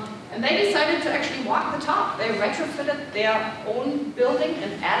 And they decided to actually walk the talk. They retrofitted their own building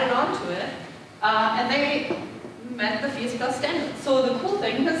and added on to it, and they met the PHIUS standard. So the cool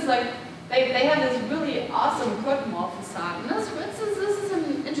thing is, like, they have this really awesome curtain wall facade. And this is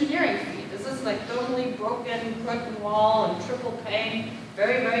an engineering feat. This is like totally broken curtain wall and triple pane,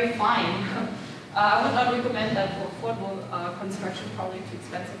 very, very fine. I would not recommend that for affordable construction, probably too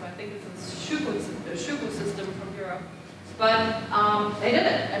expensive. I think it's a Shuku system from Europe. But they did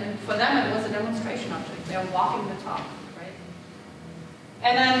it, and for them it was a demonstration object. They are walking the talk, right?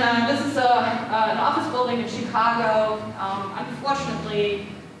 And then this is an office building in Chicago. Unfortunately,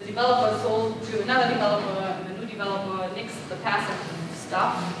 the developer sold to another developer, and the new developer nixed the passive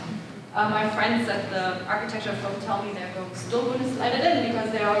stuff. My friends at the architecture firm tell me they're still going to slide it in because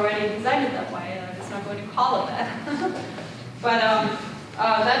they already designed it that way. They're just not going to call it that. But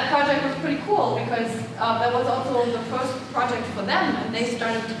that project was pretty pretty cool because that was also the first project for them, and they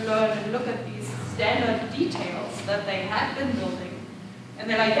started to learn and look at these standard details that they had been building. And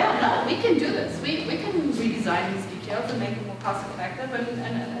they're like, yeah, no, we can do this. We can redesign these details and make them more cost effective,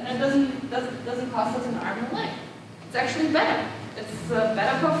 and it doesn't cost us an arm and a leg. It's actually better. It's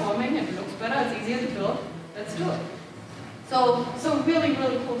better performing, it looks better, it's easier to build. Let's do it. So really,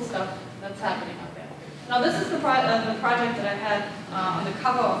 really cool stuff that's happening out there. Now this is the project that I had on the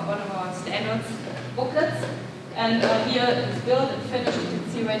cover of one of our standards booklets. And here it's built and finished. You can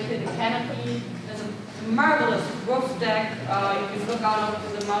see right here the canopy. There's a marvelous roof deck. You can look out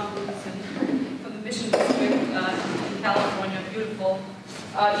over the mountains and from the Mission District in California. Beautiful.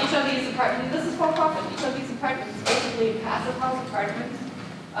 Each of these apartments, this is for profit. Each of these apartments is basically passive house apartments.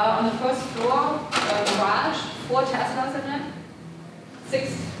 On the first floor, garage, 4 Teslas in it.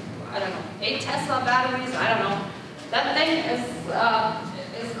 8 Tesla batteries, I don't know. That thing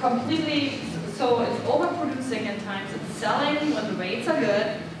is completely, so it's overproducing at times. It's selling when the rates are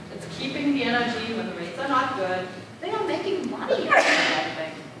good. It's keeping the energy when the rates are not good. They are making money out of that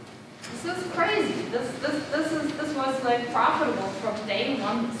thing. This is crazy. This was like profitable from day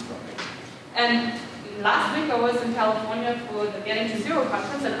one, this building. And last week I was in California for the Getting to Zero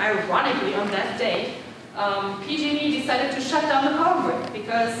conference, and ironically on that day, PG&E decided to shut down the power grid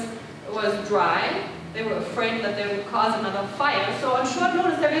because it was dry. They were afraid that they would cause another fire. So on short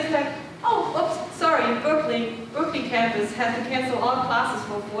notice, they were like, oh, oops, sorry, Berkeley campus had to cancel all classes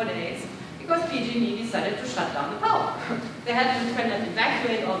for 4 days because PG&E decided to shut down the power. They had to kind of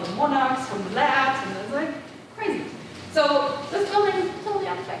evacuate all the monarchs from the labs, and it was like crazy. So this building is totally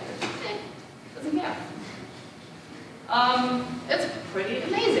unaffected. Doesn't care. It's pretty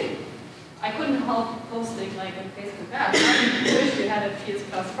amazing. I couldn't help posting like on Facebook. I wish we had a PHIUS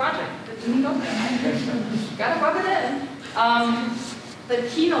Plus project. It didn't go there. Gotta rub it in. The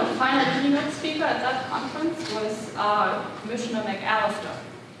final keynote speaker at that conference was Commissioner McAllister.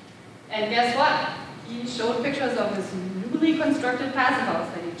 And guess what? He showed pictures of his newly constructed passive house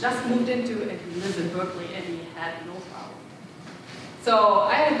that he just moved into, and he lives in Berkeley, and he had no problem. So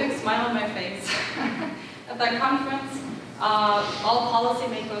I had a big smile on my face at that conference. All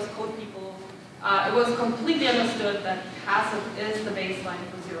policymakers, code people, it was completely understood that passive is the baseline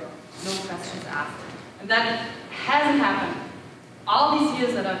for zero. No questions asked. And that hasn't happened all these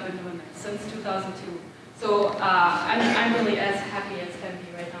years that I've been doing this, since 2002. So I'm really as happy as can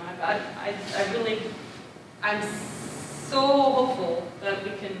be right now. I'm so hopeful that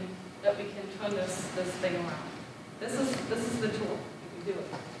we can turn this thing around. This is the tool. We can do it.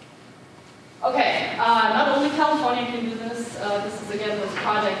 Okay, not only California can do this. This is again this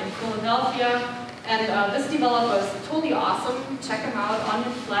project in Philadelphia, and this developer is totally awesome. Check him out on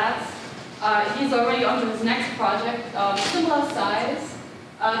your flats. He's already onto his next project, similar size,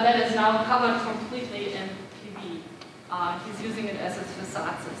 that is now covered completely in PV. He's using it as his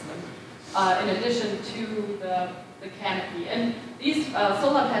facade system, in addition to the canopy. And these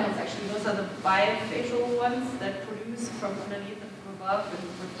solar panels, actually, those are the bifacial ones that produce from underneath and from above and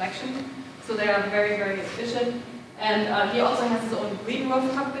reflection. So they are very, very efficient. And he also has his own green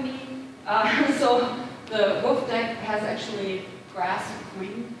roof company. So the roof deck has actually grass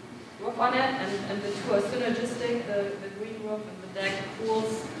green roof on it, and the two are synergistic. The green roof and the deck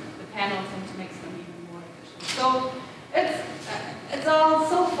cools the panels and makes them even more efficient. So it's all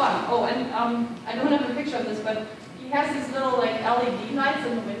so fun. Oh, and I don't have a picture of this, but he has these little like LED lights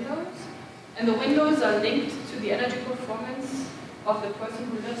in the windows, and the windows are linked to the energy performance of the person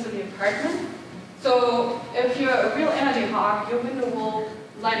who lives in the apartment. So if you're a real energy hawk, your window will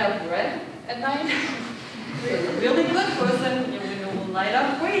light up red at night. If you're a really good person, your window will light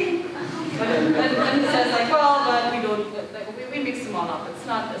up green. But it says like, well, but we don't, like, we mix them all up. It's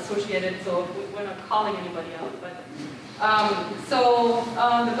not associated, so we're not calling anybody out. But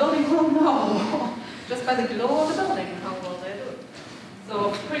the building will know just by the glow of the building how well they do.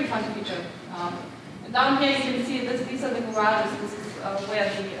 So pretty fun feature. And down here you can see these are the garages. This is where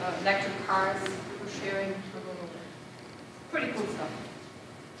the electric cars were sharing a little bit. Pretty cool stuff.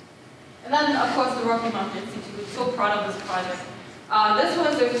 And then, of course, the Rocky Mountain Institute. We're so proud of this project. This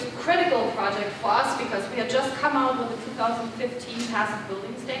was a critical project for us because we had just come out with the 2015 Passive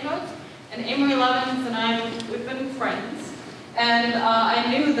Building Standard. And Amory Levins and I, we've been friends. And I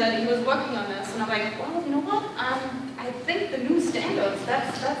knew that he was working on this. And I'm like, well, you know what? I think the new standards,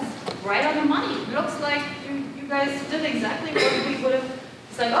 that's right on the money. It looks like you guys did exactly what we would have.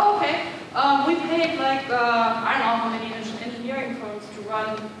 It's like, oh, okay. We paid like, I don't know how many engineering firms to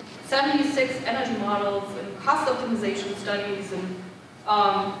run 76 energy models and cost optimization studies, and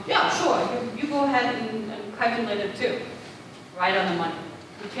yeah, sure, you go ahead and calculate it too. Right on the money.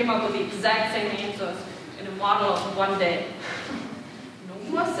 We came up with the exact same answers in a model of one day. No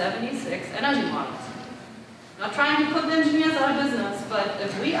more 76 energy models. Not trying to put the engineers out of business, but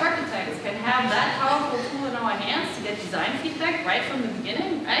if we architects can have that powerful tool in our hands to get design feedback right from the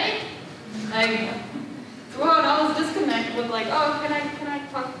beginning, right? Like, throughout all this disconnect with like, oh, can I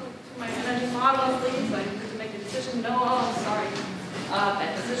talk to my energy model, please? I need to make a decision. No, oh, sorry.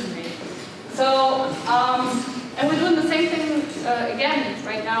 Bad decision made. So, and we're doing the same thing again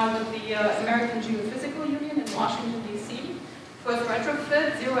right now with the American Geophysical Union in Washington, D.C. First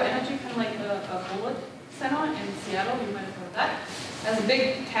retrofit, Zero Energy, kind of like a bullet center in Seattle, you might have heard of that. Has a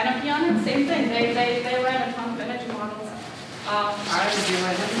big canopy on it, same thing. They ran a ton of energy models out of the Zero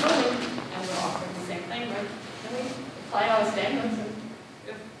Energy building, and we're offering the same thing, right? Then we apply our standards, and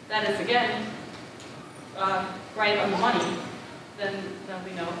if that is, again, right on the money, then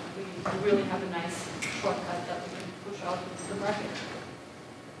we know we really have a nice shortcut that we can push out to the market.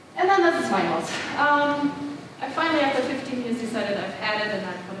 And then this is my house. I finally, after 15 years, decided I've had it and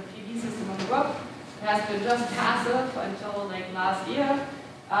I put a PV system on the roof. It has been just passive until like last year.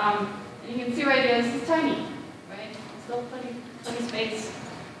 And you can see right here, this is tiny, right? Still plenty space.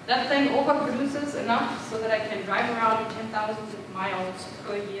 That thing overproduces enough so that I can drive around 10,000 miles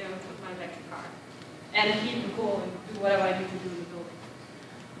per year with my electric car. And heat and cool and do whatever I need to do in the building.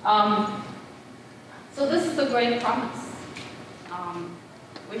 So this is the great promise.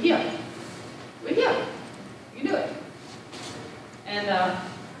 We're here. We're here. You can do it. And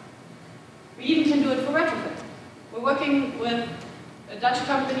we even can do it for retrofit. We're working with a Dutch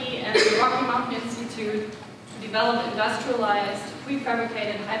company and the Rocky Mountain Institute to develop industrialized,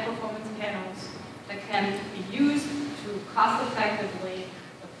 prefabricated, high-performance panels that can be used to cost-effectively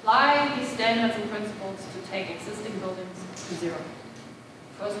apply these standards and principles to take existing buildings to zero.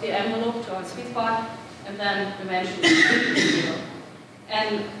 First the envelope to our sweet spot, and then eventually to zero.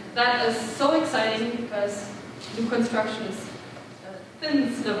 And that is so exciting because new construction is a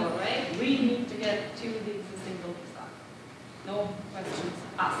thin sliver, right? We need to get to the existing building stock. No questions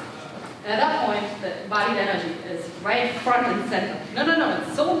asked. And at that point, the embodied energy is right front and center. No,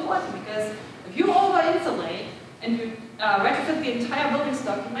 it's so important because if you over-insulate and you retrofit the entire building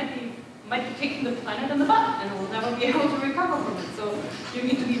stock, you might be kicking the planet in the butt and we'll never be able to recover from it. So you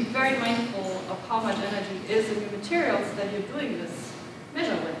need to be very mindful of how much energy is in your materials that you're doing this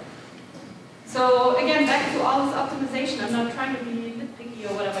measure with. So again, back to all this optimization. I'm not trying to be nitpicky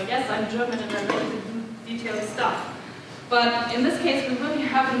or whatever. Yes, I'm German and I like to do detailed stuff. But in this case, we really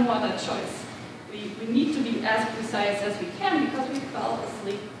have no other choice. We need to be as precise as we can because we fell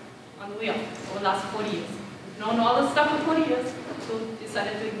asleep on the wheel over the last 40 years. We've known all this stuff for 40 years, so we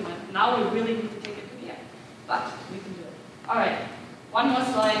decided to ignore it. Now we really need to take it to the end. But we can do it. All right, one more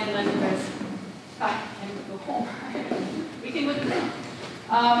slide and then you guys can go home. We can go to that.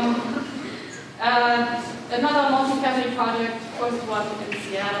 Another multi-family project, first one in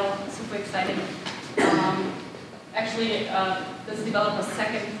Seattle, super exciting. Actually, this developer's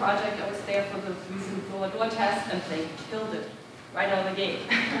second project, I was there for the recent door test, and they killed it right out of the gate.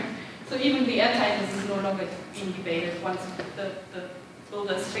 So even the airtightness is no longer being debated once the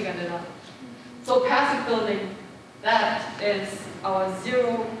builders figured it out. So passive building, that is our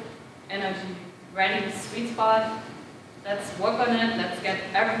zero energy ready sweet spot. Let's work on it. Let's get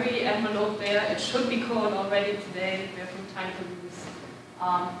every envelope there. It should be code already today. We have no time to lose.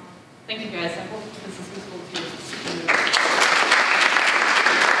 Thank you guys. I hope this is useful to you. Do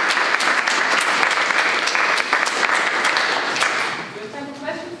you have time for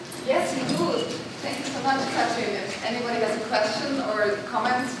questions? Yes, we do. Thank you so much, Katrin. If anybody has a question or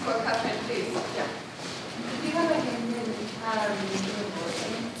comments for Katrin, please. Yeah. Do you have a hand in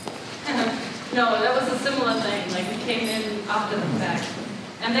No, that was a similar thing. Like we came in after the fact,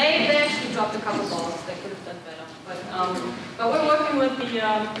 and they actually dropped a couple balls. They could have done better. But we're working with the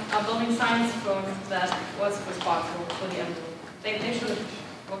building science firm that was responsible for the envelope. They should have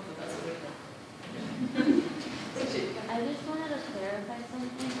worked with us a little. I just wanted to clarify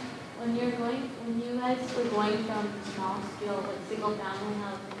something. When you guys were going from small scale, like single family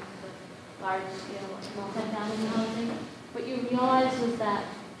housing, to large scale, multi-family housing, what you realized was that,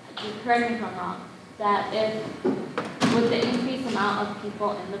 correct me if I'm wrong, that if with the increased amount of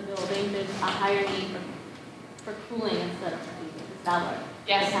people in the building, there's a higher need for cooling instead of heating. Is that what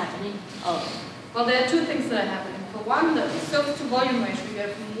is happening? Oh. Well, there are two things that are happening. For one, the surface to volume ratio, we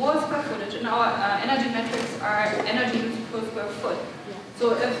have more square footage, and our energy metrics are energy used per square foot. Yeah.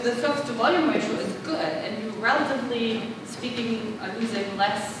 So if the surface to volume ratio is good, and you relatively speaking are losing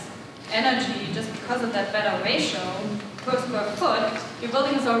less energy just because of that better ratio per square foot, your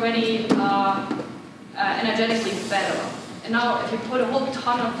building is already energetically better. And And now if you put a whole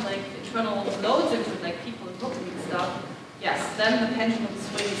ton of like internal loads into it, like people cooking and stuff, yes, then the pendulum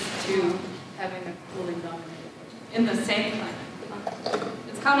swings to having a cooling down in the same climate.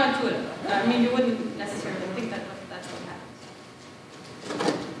 It's counterintuitive. I mean, you wouldn't necessarily think that, but that's what happens.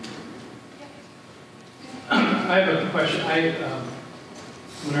 I have a question. I'm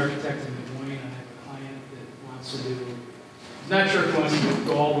an architect in Des Moines, and I have a client that wants to do, he's not sure if he wants to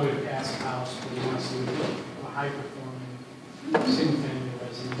go all the way to Passive House, but he wants to do a high-performing single-family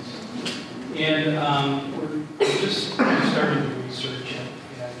residence. And we're just starting to research and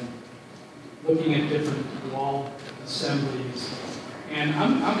looking at different wall assemblies. And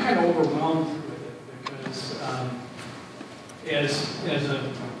I'm kind of overwhelmed with it because as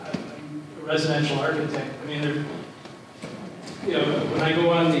a residential architect, I mean, when I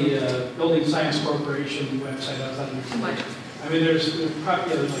go on the Building Science Corporation website, I was on there. I mean, there's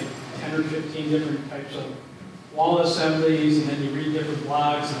probably like 10 or 15 different types of wall assemblies, and then you read different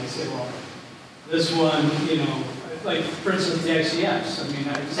blogs, and I say, well, this one, like for instance, the ICFs. I mean,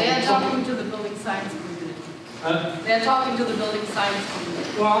 they are talking to the building science community. They are talking to the building science community.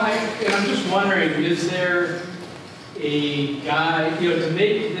 Well, I'm just wondering, is there a guide, to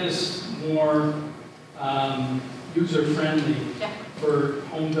make this more user-friendly for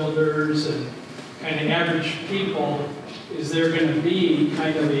home builders and kind of average people? Is there going to be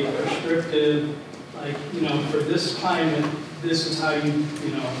kind of a prescriptive, like, for this climate, this is how you,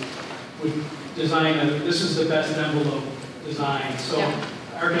 would design this is the best envelope design. So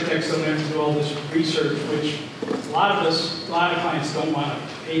architects don't have to do all this research, which a lot of clients don't want to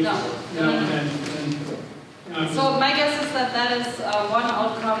pay for. So my guess is that is one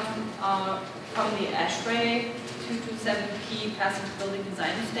outcome from the ASHRAE 227P Passive Building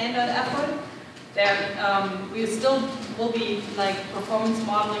Design Standard effort. There, we still will be like performance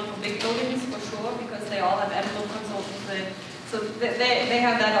modeling for big buildings for sure, because they all have envelope consultants. So they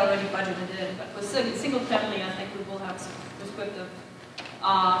have that already budgeted in. But for single family, I think we will have some prescriptive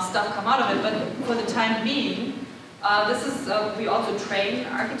stuff come out of it. But for the time being, this is we also train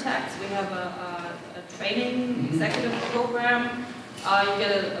architects. We have a training executive program. You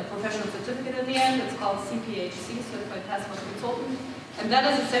get a professional certificate in the end. It's called CPHC, Certified Task Force Consultant. And that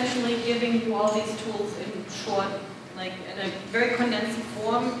is essentially giving you all these tools in short, like in a very condensed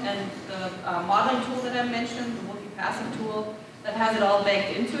form. And the modeling tool that I mentioned, the multi-passing tool, that has it all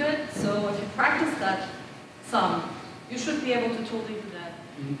baked into it. So if you practice that some, you should be able to totally do that.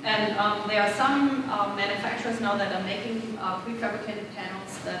 And there are some manufacturers now that are making prefabricated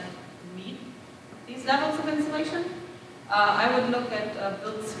panels that meet these levels of insulation. I would look at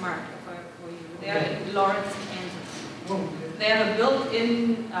Build Smart if I were you. They are in Lawrence, Kansas. They have a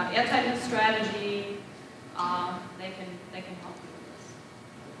built-in airtightness strategy. They can help you with this.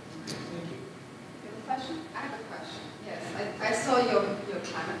 Thank you. You have a question? I have a question. Yes, I saw your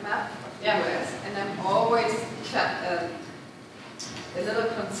climate map of the US, and I'm always a little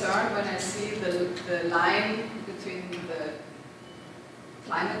concerned when I see the line between the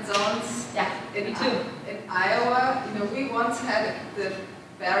climate zones. Yeah, me too. In Iowa, we once had the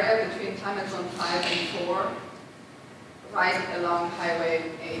barrier between climate zone 5 and 4 right along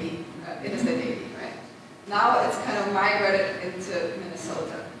Highway 80, Interstate 80, right? Now it's kind of migrated into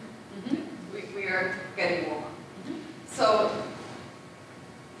Minnesota. We are getting warmer. So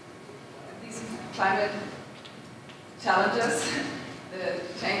these climate challenges, the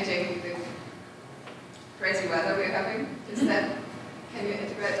changing, the crazy weather we're having, can you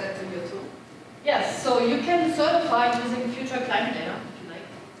integrate that in your tool? Yes, so you can certify using future climate data, if you like.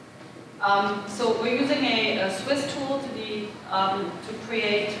 So we're using a Swiss tool to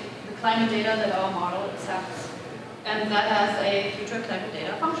create the climate data that our model accepts, and that has a future climate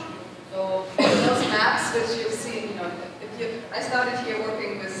data function. So those maps which you've seen, I started here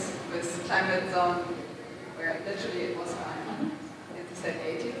working with climate zone where literally it was Interstate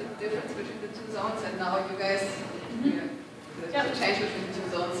 80, the difference between the two zones, and now you guys, the change between the two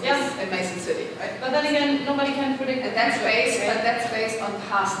zones is in Mason City, right? But then again, nobody can predict. And that's based on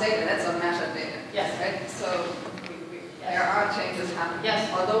past data. That's on measured data. Yes. Right. So there are changes happening. Yes.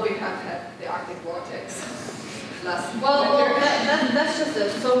 Although we have had the Arctic vortex last winter. Well, that's just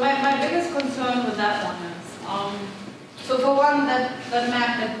it. So my biggest concern with that one is, so for one, that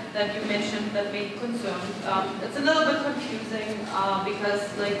map that you mentioned that made concern, it's a little bit confusing because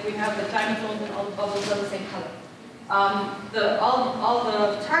like we have the climate zones and all the bubbles are the same color. All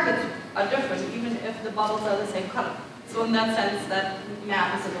the targets are different, even if the bubbles are the same color. So in that sense, that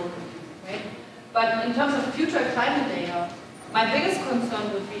map is a little confusing, right? But in terms of future climate data, my biggest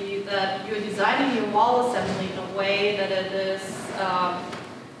concern would be that you're designing your wall assembly in a way that it is,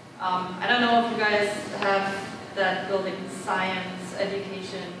 I don't know if you guys have that building science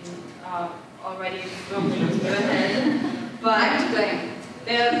education already firmly in your head. But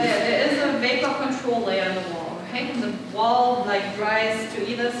there is a vapor control layer in the wall, right? And the wall like dries to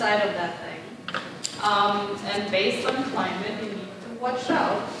either side of that thing. And based on climate, you need to watch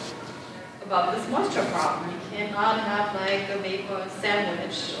out about this moisture problem. You cannot have like a vapor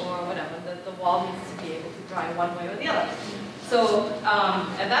sandwich or whatever. The wall needs to be able to dry one way or the other. So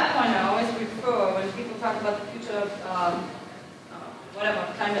at that point, I always refer, when people talk about the future of whatever,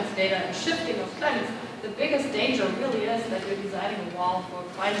 climate data and shifting of climates, the biggest danger really is that you're designing a wall for a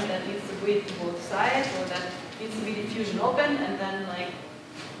climate that needs to breathe to both sides, or that needs to be diffusion open, and then like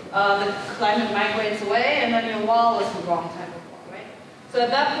the climate migrates away, and then your wall is the wrong type of wall, right? So at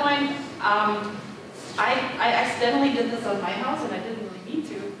that point, I accidentally did this on my house, and I didn't really mean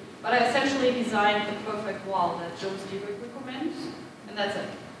to, but I essentially designed the perfect wall that Joe Stewart recommends, and that's it.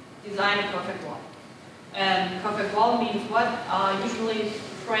 Design a perfect wall. And perfect wall means what? Usually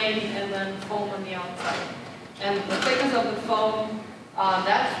frame and then foam on the outside. And the thickness of the foam,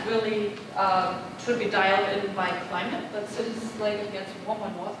 that really should be dialed in by climate, but since like it gets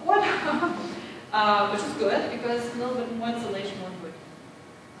warmer northward, which is good because a little bit more insulation won't do it.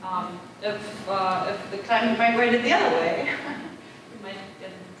 If the climate migrated the other way, we might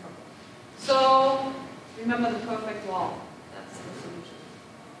get into trouble. So remember the perfect wall. That's the solution.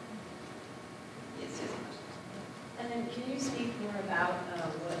 Yes, yes. And then can you speak more about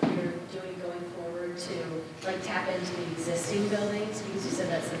what you're doing going forward to like tap into the existing buildings? Because you said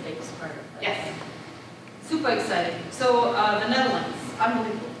that's the biggest part of it. Yes. Super exciting. So the Netherlands,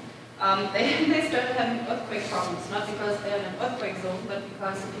 unbelievable. They started having earthquake problems, not because they're in an earthquake zone, but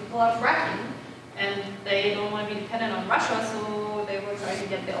because people are fracking and they don't want to be dependent on Russia, so they were trying to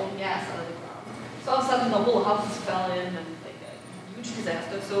get their own gas out of the ground. So all of a sudden the whole houses fell in and like a huge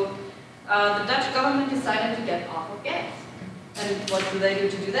disaster. So the Dutch government decided to get off of gas. And what do they do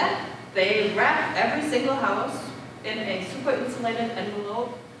to do that? They wrap every single house in a super insulated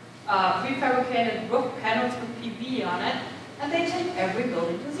envelope, prefabricated roof panels with PV on it, and they take every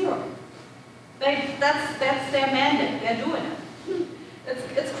building to zero. That's their mandate. They're doing it.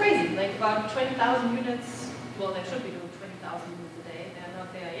 It's crazy. Like about 20,000 units. Well, they should be doing 20,000 units a day. They're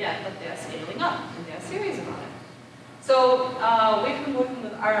not there yet, but they're scaling up, and they're serious about it. So we've been working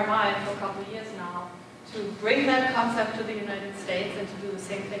with RMI for a couple of years now to bring that concept to the United States and to do the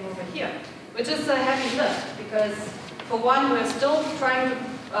same thing over here, which is a heavy lift because, for one, we're still trying to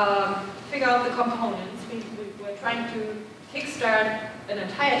figure out the components. We're trying to kickstart an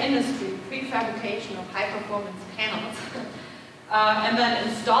entire industry, prefabrication of high-performance panels, and then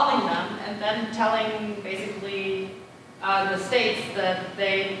installing them, and then telling basically the states that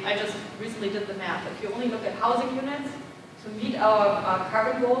I just recently did the math. If you only look at housing units, to meet our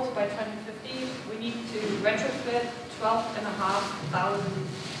carbon goals by 2050, we need to retrofit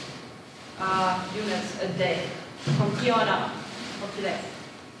 12,500 units a day from here on out, from today.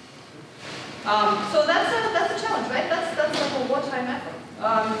 So that's a challenge, right? That's like a wartime effort.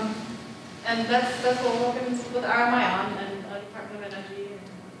 And that's what we're working with RMI on, and Department of Energy,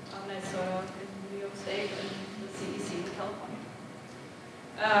 and Minnesota, in New York State, and the CEC in California.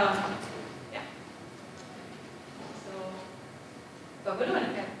 Yeah. So, but we're doing it.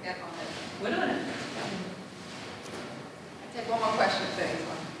 Yeah, We're doing it. I take one more question, please.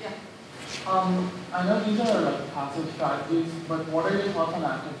 Yeah. I know these are like passive strategies, but what are your thoughts on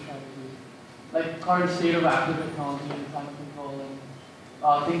active strategies? Like current state of active technology and climate control and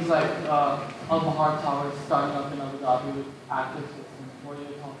things like Al-Bahar Towers starting up in Abu Dhabi with active systems. What are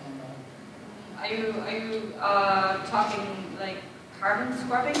your thoughts on that? Are you talking like carbon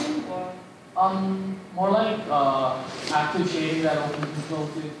scrubbing or? More like active shading that open control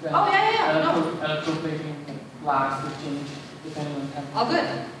system. Oh yeah. Electroplating glass to change depending on temperature. Oh good.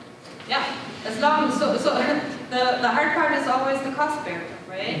 Yeah. As long as so the hard part is always the cost barrier,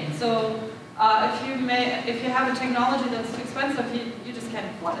 right? So if you have a technology that's too expensive, you just can't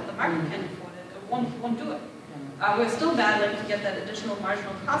afford it. The market can't afford it. It won't do it. We're still battling to get that additional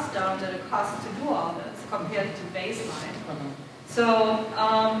marginal cost down that it costs to do all this compared to baseline. So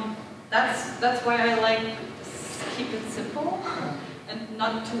that's why I like keep it simple and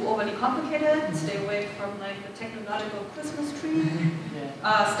not too overly complicated. Stay away from like the technological Christmas tree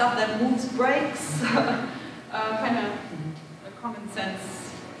stuff that moves brakes. Kind of a common sense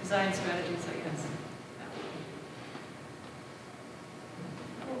design strategies, I guess.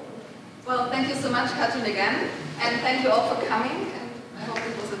 Well, thank you so much, Katrin, again, and thank you all for coming, and I hope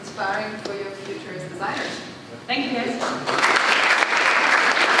it was inspiring for your future as designers. Thank you, guys.